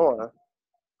boxing. ¿Cómo?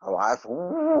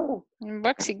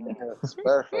 Boxing. It's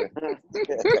perfect.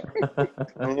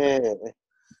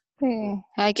 Sí.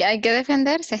 Hay que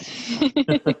defenderse.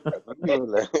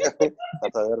 Terrible. ¿A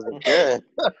saber de qué?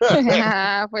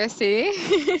 Ah, pues sí.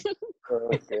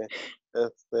 Okay.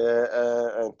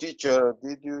 And teacher,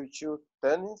 did you choose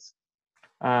tennis?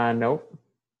 No.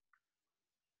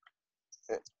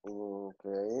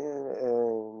 Okay.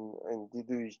 And did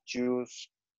you choose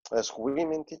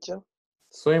swimming, teacher?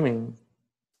 Swimming.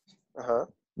 Uh-huh.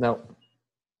 No.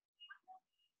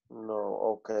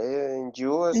 No, okay. And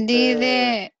you,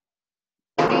 Dide.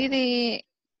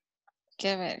 Que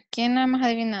a ver, ¿quién no hemos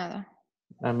adivinado?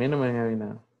 A mí no me han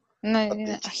adivinado. No a ti,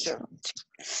 adivina. teacher.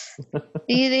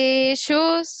 Did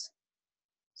choose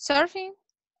surfing?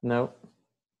 No.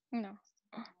 No.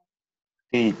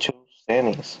 Did you choose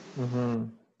tennis? Ujú.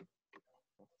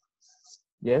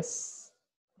 Yes.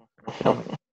 Tell me.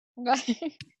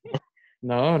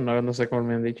 No sé cómo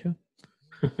me han dicho.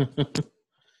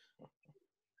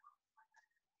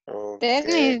 Okay.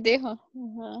 Tenis, dijo.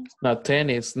 Ajá. No,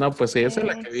 tenis. No, pues sí, esa es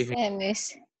la que dije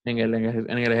Tenis. en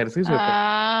el ejercicio.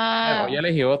 Ah. Ya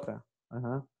elegí otra.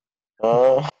 Ajá.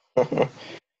 Ah.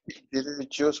 Did you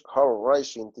choose horse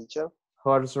racing, teacher?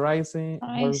 Horse riding,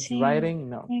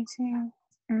 no. Racing.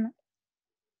 No.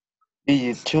 Did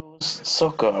you choose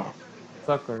soccer?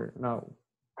 Soccer, no.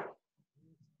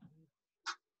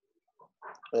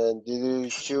 And did you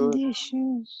choose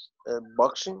Dishes.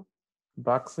 boxing?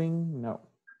 Boxing, no.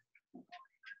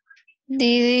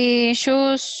 Did you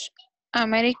choose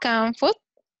American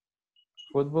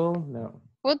Football, no.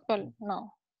 football?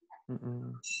 No.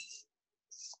 Mm-mm.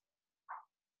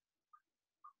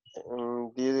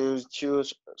 Did you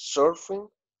choose surfing?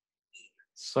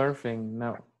 Surfing,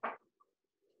 no.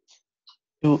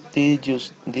 Did you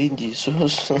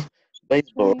choose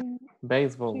baseball?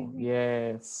 Baseball,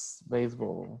 yes,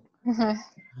 baseball. Mm,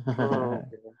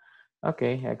 Ok,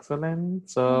 excellent.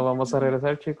 So, vamos a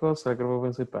regresar, chicos, al grupo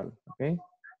principal, ok?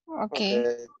 Okay.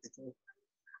 okay.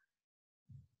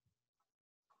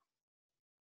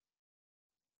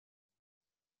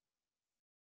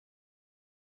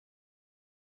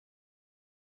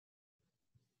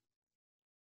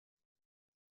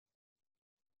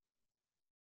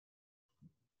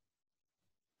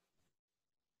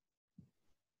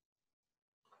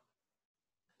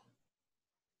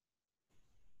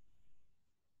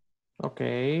 Ok.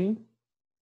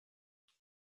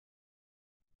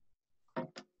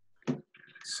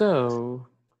 So,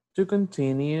 to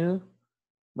continue,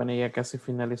 bueno, ya casi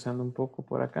finalizando un poco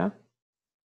por acá,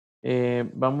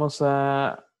 vamos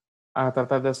a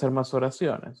tratar de hacer más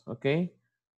oraciones, ¿ok?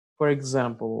 For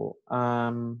example,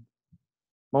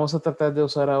 vamos a tratar de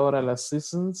usar ahora las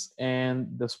seasons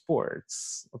and the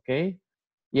sports, ¿ok?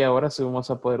 Y ahora sí vamos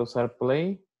a poder usar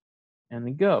play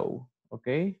and go, ¿ok?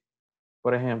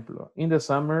 Por ejemplo, in the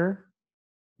summer,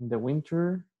 in the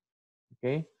winter,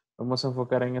 ¿ok? Vamos a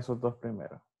enfocar en esos dos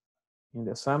primero. In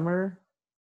the summer,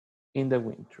 in the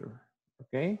winter,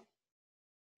 ¿ok?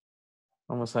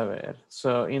 Vamos a ver.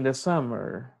 So, in the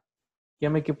summer, ¿qué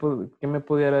me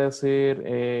pudiera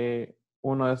decir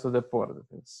uno de esos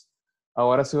deportes?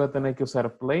 Ahora sí va a tener que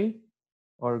usar play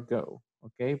or go,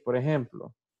 ¿ok? Por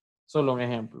ejemplo, solo un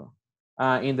ejemplo.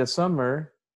 In the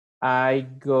summer, I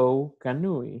go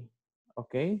canoeing,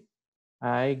 ¿ok?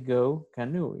 I go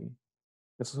canoeing.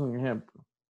 Eso es un ejemplo.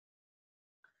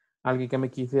 Alguien que me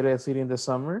quisiera decir in the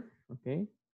summer, ¿ok?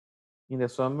 In the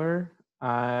summer,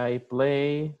 I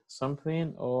play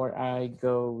something or I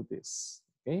go this,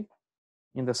 ¿ok?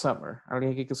 In the summer.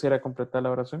 ¿Alguien que quisiera completar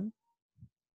la oración?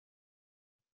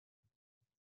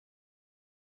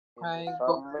 I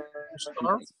go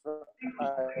surf.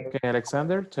 Okay,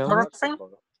 Alexander, tell me.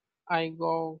 Surfing. I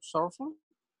go surfing.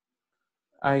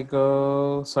 I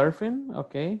go surfing.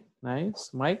 Okay,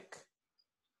 nice. Mike?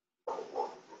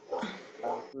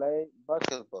 I play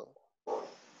basketball.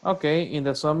 Okay, in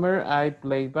the summer, I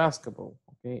play basketball.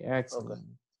 Okay, excellent.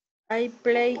 I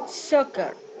play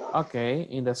soccer. Okay,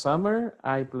 in the summer,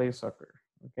 I play soccer.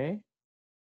 Okay,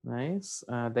 nice.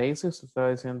 Daisy, ¿usted estaba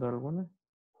diciendo alguna?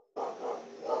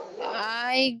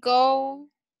 I go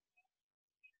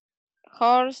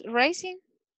horse racing.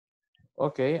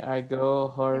 Okay, I go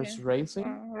horse racing.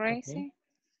 Okay. Racing.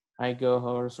 I go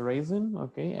horse racing.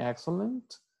 Okay,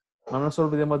 excellent. No nos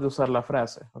olvidemos de usar la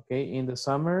frase. Okay, in the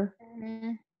summer.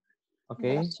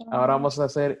 Okay, ahora vamos a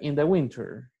hacer in the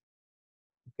winter.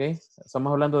 Okay,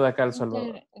 estamos hablando de acá El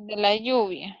Salvador. De la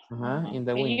lluvia. Ajá, in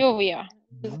the winter. Lluvia.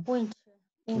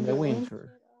 In the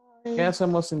winter. ¿Qué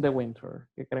hacemos in the winter?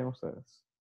 ¿Qué creen ustedes?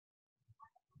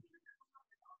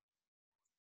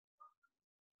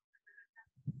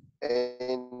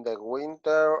 In the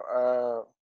winter,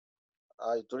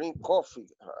 I drink coffee.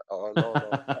 Oh, no.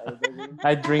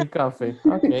 I drink coffee.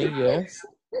 Okay, yes.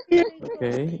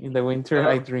 Okay, in the winter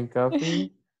I drink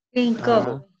coffee. Drink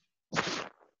coffee.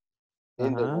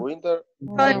 In the winter,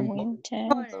 The winter.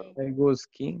 I go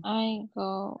skiing. I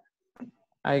go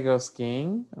I go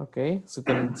skiing. Okay.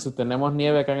 Si tenemos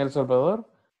nieve acá en El Salvador,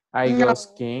 I go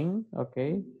skiing.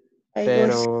 Okay.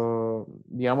 Pero,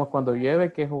 digamos, cuando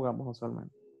llueve, ¿qué jugamos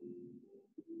usualmente?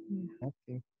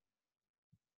 Okay.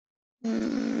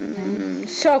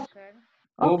 Soccer.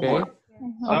 Okay.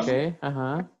 Okay.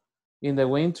 In the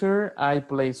winter, I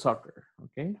play soccer.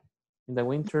 Okay. In the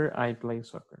winter, I play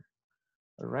soccer.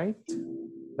 All right.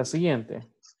 La siguiente.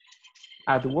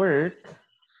 At work,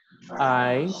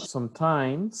 I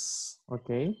sometimes,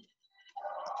 okay.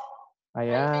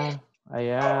 Allá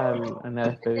en la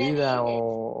despedida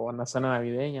o en la cena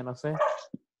navideña, no sé.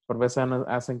 Por veces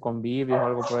hacen convivios o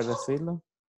algo por el estilo.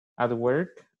 At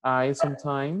work, I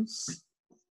sometimes.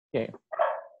 Okay.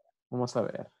 Vamos a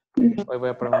ver. Hoy voy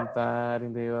a preguntar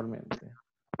individualmente.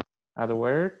 At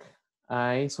work,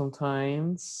 I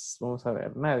sometimes. Vamos a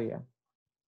ver, Nadia.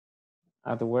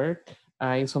 At work,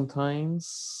 I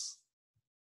sometimes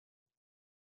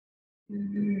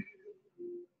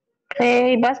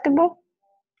Play basketball.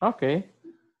 Okay.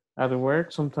 At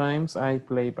work, sometimes I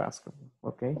play basketball.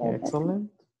 Okay,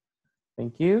 excellent.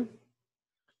 Thank you.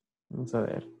 Vamos a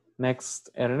ver. Next,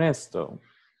 Ernesto.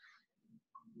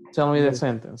 Tell me the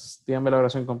sentence. Dígame la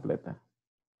oración completa.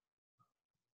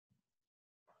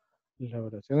 La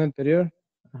oración anterior.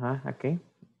 Ajá, okay.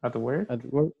 At work. At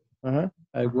work. Ajá.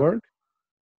 At work.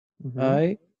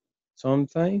 I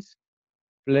sometimes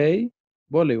play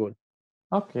volleyball.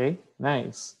 Okay,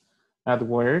 nice. At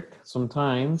work,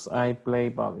 sometimes I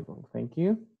play volleyball. Thank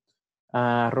you.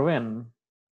 Rubén.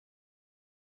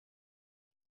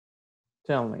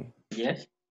 Tell me. Yes.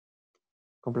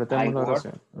 Completemos la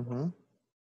oración.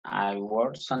 I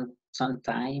work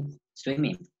sometimes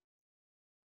swimming.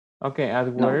 Okay,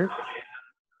 at work,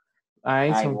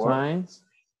 I sometimes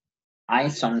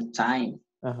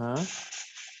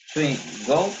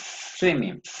go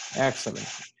swimming. Excellent.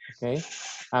 Okay.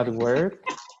 At work,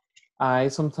 I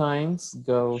sometimes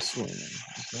go swimming.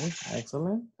 Okay,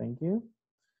 excellent. Thank you.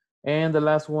 And the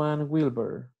last one,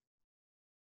 Wilbur.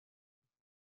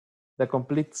 The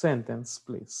complete sentence,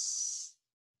 please.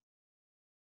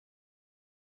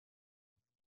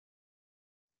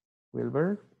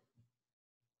 Wilbur.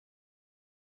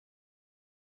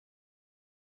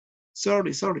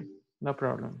 Sorry. No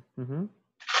problem.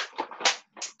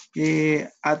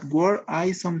 At work,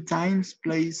 I sometimes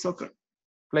play soccer.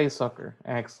 Play soccer.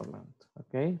 Excellent.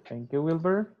 Okay, thank you,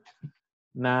 Wilbur.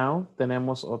 Now,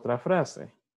 tenemos otra frase.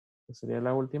 Que sería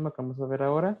la última que vamos a ver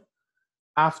ahora.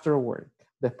 After work.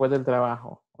 Después del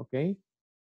trabajo. Ok.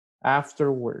 After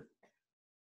work.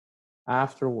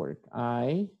 After work.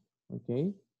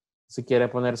 Ok. Si quiere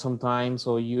poner sometimes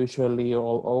o usually o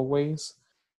always,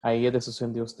 ahí es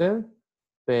decisión de usted.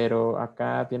 Pero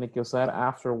acá tiene que usar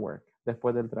after work.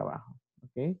 Después del trabajo.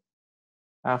 Ok.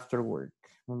 After work.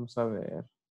 Vamos a ver.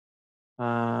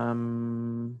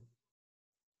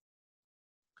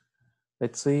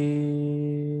 Let's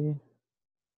see.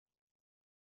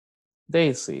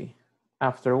 Daisy,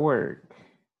 after work.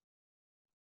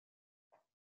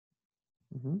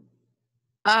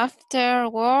 After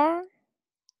work,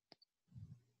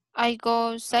 I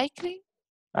go cycling.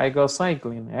 I go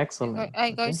cycling. Excellent.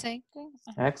 I go cycling.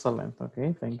 Excellent.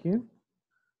 Okay, thank you.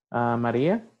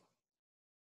 Maria,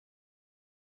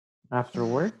 after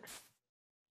work.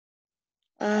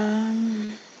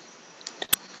 I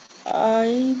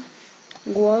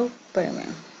work,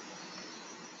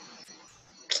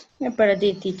 me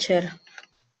perdí, teacher.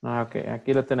 Ok,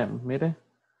 aquí lo tenemos, mire.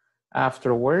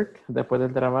 After work, después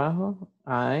del trabajo,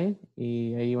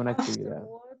 y hay una actividad.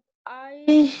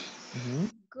 I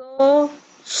go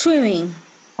swimming.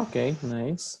 Okay,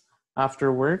 nice.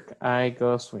 After work, I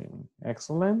go swimming.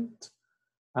 Excellent.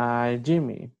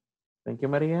 Jimmy. Thank you,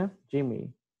 Maria.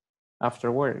 Jimmy,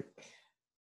 after work.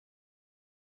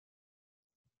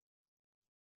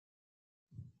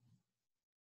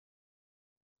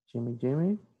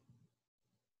 Jimmy.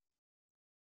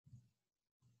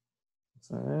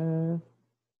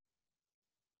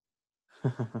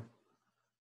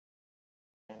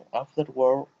 After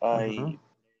work, I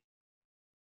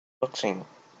boxing.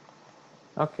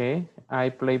 Okay, I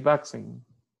play boxing.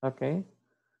 Okay,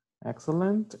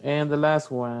 excellent. And the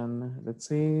last one, let's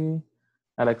see,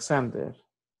 Alexander.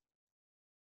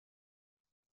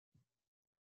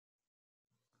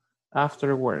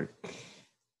 After work.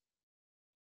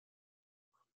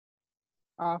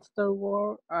 After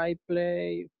work, I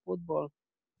play football.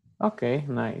 Okay,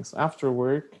 nice. After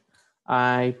work,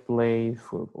 I play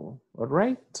football. All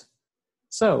right.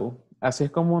 So, así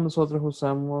es como nosotros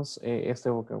usamos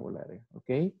este vocabulario,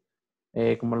 ¿ok?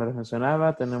 Como les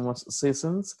mencionaba, tenemos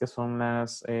seasons, que son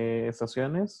las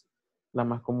estaciones. Las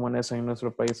más comunes en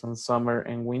nuestro país son summer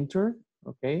and winter,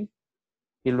 ¿ok?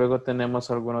 Y luego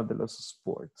tenemos algunos de los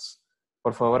sports.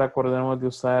 Por favor, acordemos de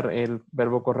usar el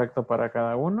verbo correcto para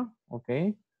cada uno, ¿ok?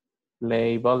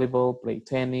 Play volleyball, play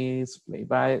tennis, play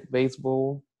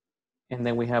baseball. And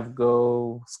then we have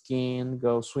go skiing,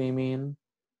 go swimming,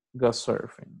 go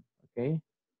surfing, ¿ok?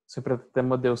 Siempre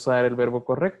tratemos de usar el verbo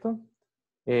correcto,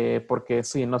 porque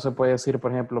sí, no se puede decir,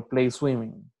 por ejemplo, play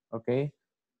swimming, ¿ok?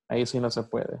 Ahí sí no se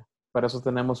puede. Para eso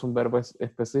tenemos un verbo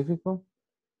específico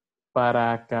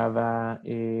para cada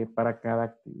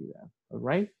actividad, all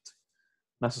right?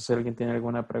 No sé si alguien tiene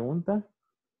alguna pregunta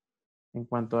en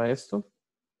cuanto a esto.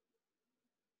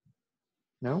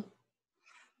 ¿No?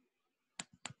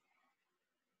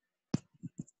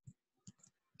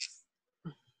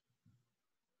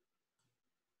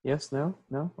 Yes, no,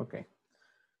 no, okay.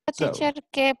 Teacher,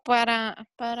 que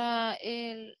para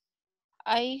el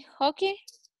ice hockey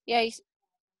y ice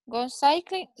Go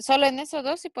cycling. Solo en esos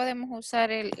dos sí podemos usar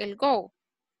el go.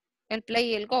 El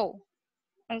play y el go.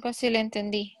 Algo así le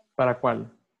entendí. ¿Para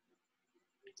cuál?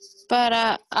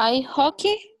 Para ice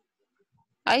hockey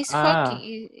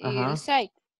y el Ajá.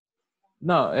 cycle.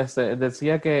 No,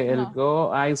 decía que el No.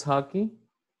 go ice hockey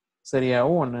sería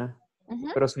una, Ujú.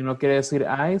 pero si no quiere decir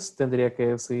ice, tendría que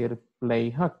decir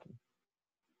play hockey.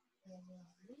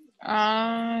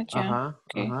 Ah, ya. Ajá,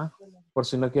 Okay. ajá. Por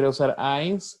si no quiere usar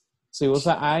ice, si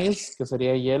usa ice, que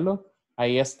sería hielo,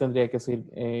 ahí tendría que decir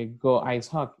go ice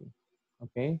hockey.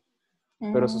 ¿Ok?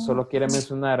 Pero si solo quiere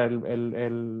mencionar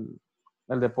el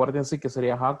deporte en sí, que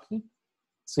sería hockey,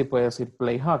 sí puede decir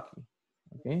play hockey.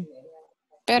 ¿Ok?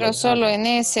 Pero Play solo hockey. en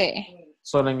ese.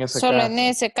 Solo en ese Solo caso. en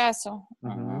ese caso.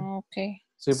 Ujú. Ok.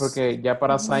 Sí, porque ya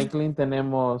para cycling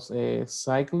tenemos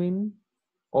cycling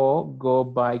o go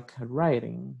bike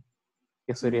riding,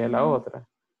 que sería la otra.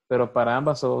 Pero para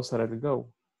ambas se va a usar el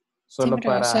go. Siempre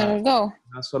va a ser el go.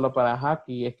 Solo para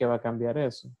hockey es que va a cambiar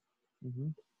eso.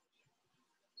 Ujú.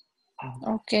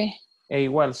 Ok. E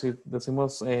igual, si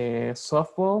decimos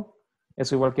softball,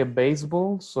 es igual que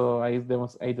baseball, so ahí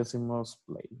decimos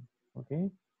play. Ok.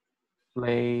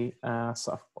 Play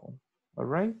softball. All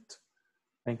right.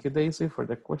 Thank you, Daisy, for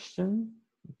the question.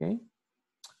 Okay.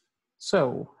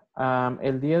 So,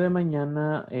 el día de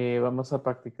mañana vamos a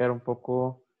practicar un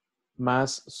poco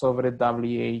más sobre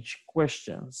WH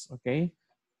questions, ¿ok?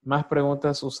 Más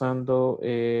preguntas usando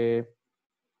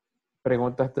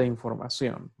preguntas de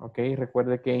información, ¿ok?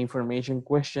 Recuerde que information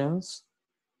questions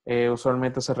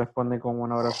usualmente se responden con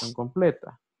una oración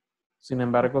completa. Sin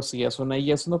embargo, si es una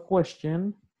yes no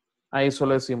question, ahí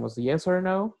solo decimos yes or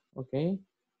no, ¿ok?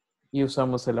 Y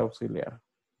usamos el auxiliar.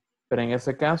 Pero en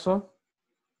ese caso,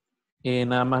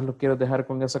 nada más lo quiero dejar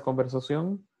con esa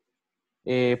conversación,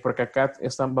 porque acá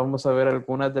vamos a ver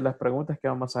algunas de las preguntas que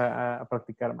vamos a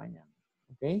practicar mañana.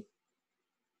 ¿Ok?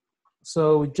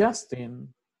 So,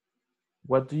 Justin,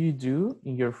 what do you do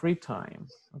in your free time?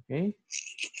 ¿Ok?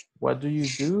 What do you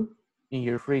do in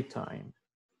your free time?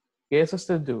 ¿Qué es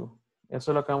este do?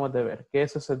 Eso lo acabamos de ver. ¿Qué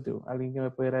es ese do? ¿Alguien que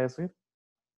me pudiera decir?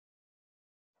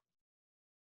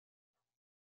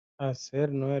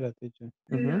 Hacer no era, teacher.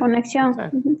 Conexión.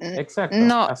 Exacto. Exacto.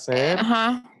 No. Hacer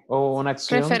Ajá. o una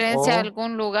acción Referencia a o...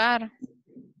 algún lugar.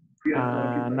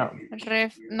 no.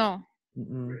 No.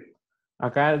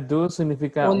 Acá do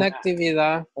significa Una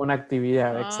actividad. una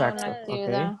actividad, Una exacto.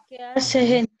 actividad. ¿Ok? ¿Qué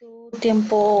haces en tu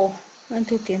tiempo En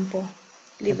tu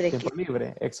libre? tiempo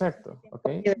libre, exacto. ¿Ok?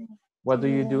 What do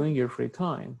you do in your free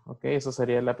time? ¿Ok? Esa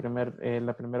sería la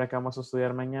primera que vamos a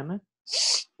estudiar mañana.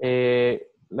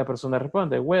 La persona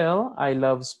responde, well, I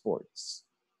love sports.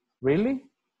 Really?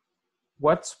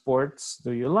 What sports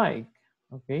do you like?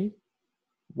 ¿Ok?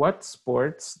 What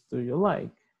sports do you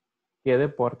like? ¿Qué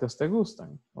deportes te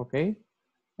gustan? ¿Ok?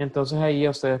 Entonces ahí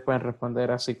ustedes pueden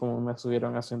responder así como me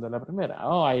estuvieron haciendo la primera.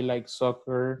 Oh, I like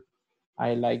soccer.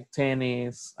 I like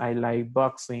tennis. I like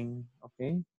boxing.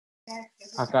 ¿Ok?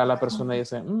 Acá la persona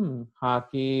dice,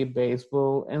 hockey,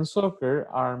 baseball, and soccer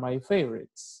are my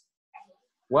favorites.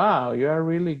 Wow, you're a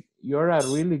really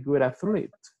good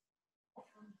athlete.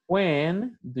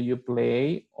 When do you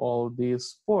play all these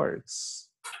sports?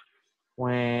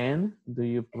 When do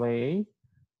you play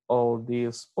all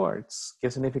these sports?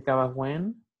 ¿Qué significaba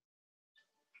when?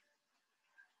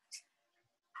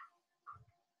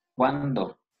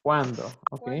 ¿Cuándo? ¿Cuándo?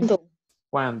 Okay.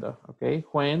 ¿Cuándo? Okay.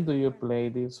 When do you play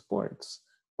these sports?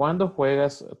 ¿Cuándo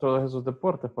juegas todos esos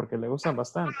deportes? Porque le gustan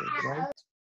bastante, right?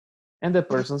 And the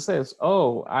person says,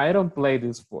 oh, I don't play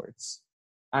these sports.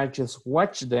 I just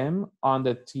watch them on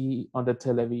the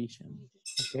television.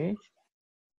 Okay.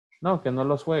 No, que no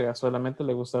los juega, solamente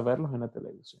le gusta verlos en la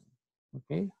televisión.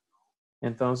 Okay.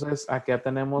 Entonces, acá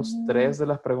tenemos 3 de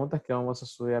las preguntas que vamos a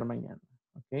estudiar mañana.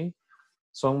 Okay.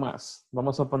 Son más.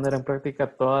 Vamos a poner en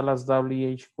práctica todas las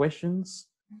WH questions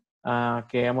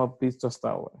que hemos visto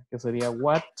hasta ahora, que sería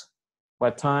what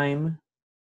time,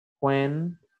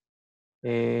 when,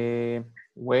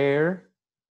 where,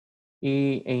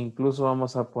 e incluso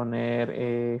vamos a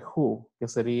poner who, que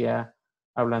sería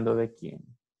hablando de quién.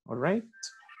 All right?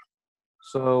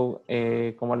 So,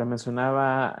 como les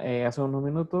mencionaba hace unos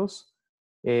minutos,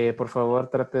 por favor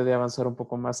trate de avanzar un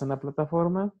poco más en la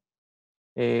plataforma.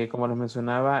 Como les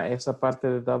mencionaba, esa parte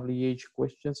de WH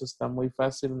Questions está muy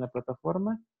fácil en la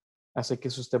plataforma. Así que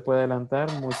si usted puede adelantar,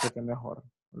 mucho que mejor.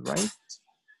 Right?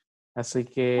 Así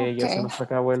que ya se nos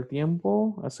acabó el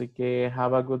tiempo. Así que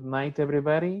have a good night,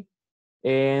 everybody.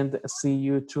 And see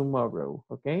you tomorrow.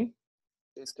 Okay?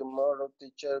 See you tomorrow,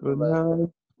 teacher. Good Bye-bye.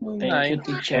 night. Thank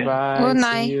you, teacher. Bye. Good See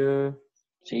night. you.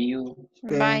 See you.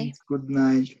 Bye. Good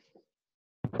night.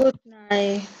 Good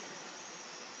night.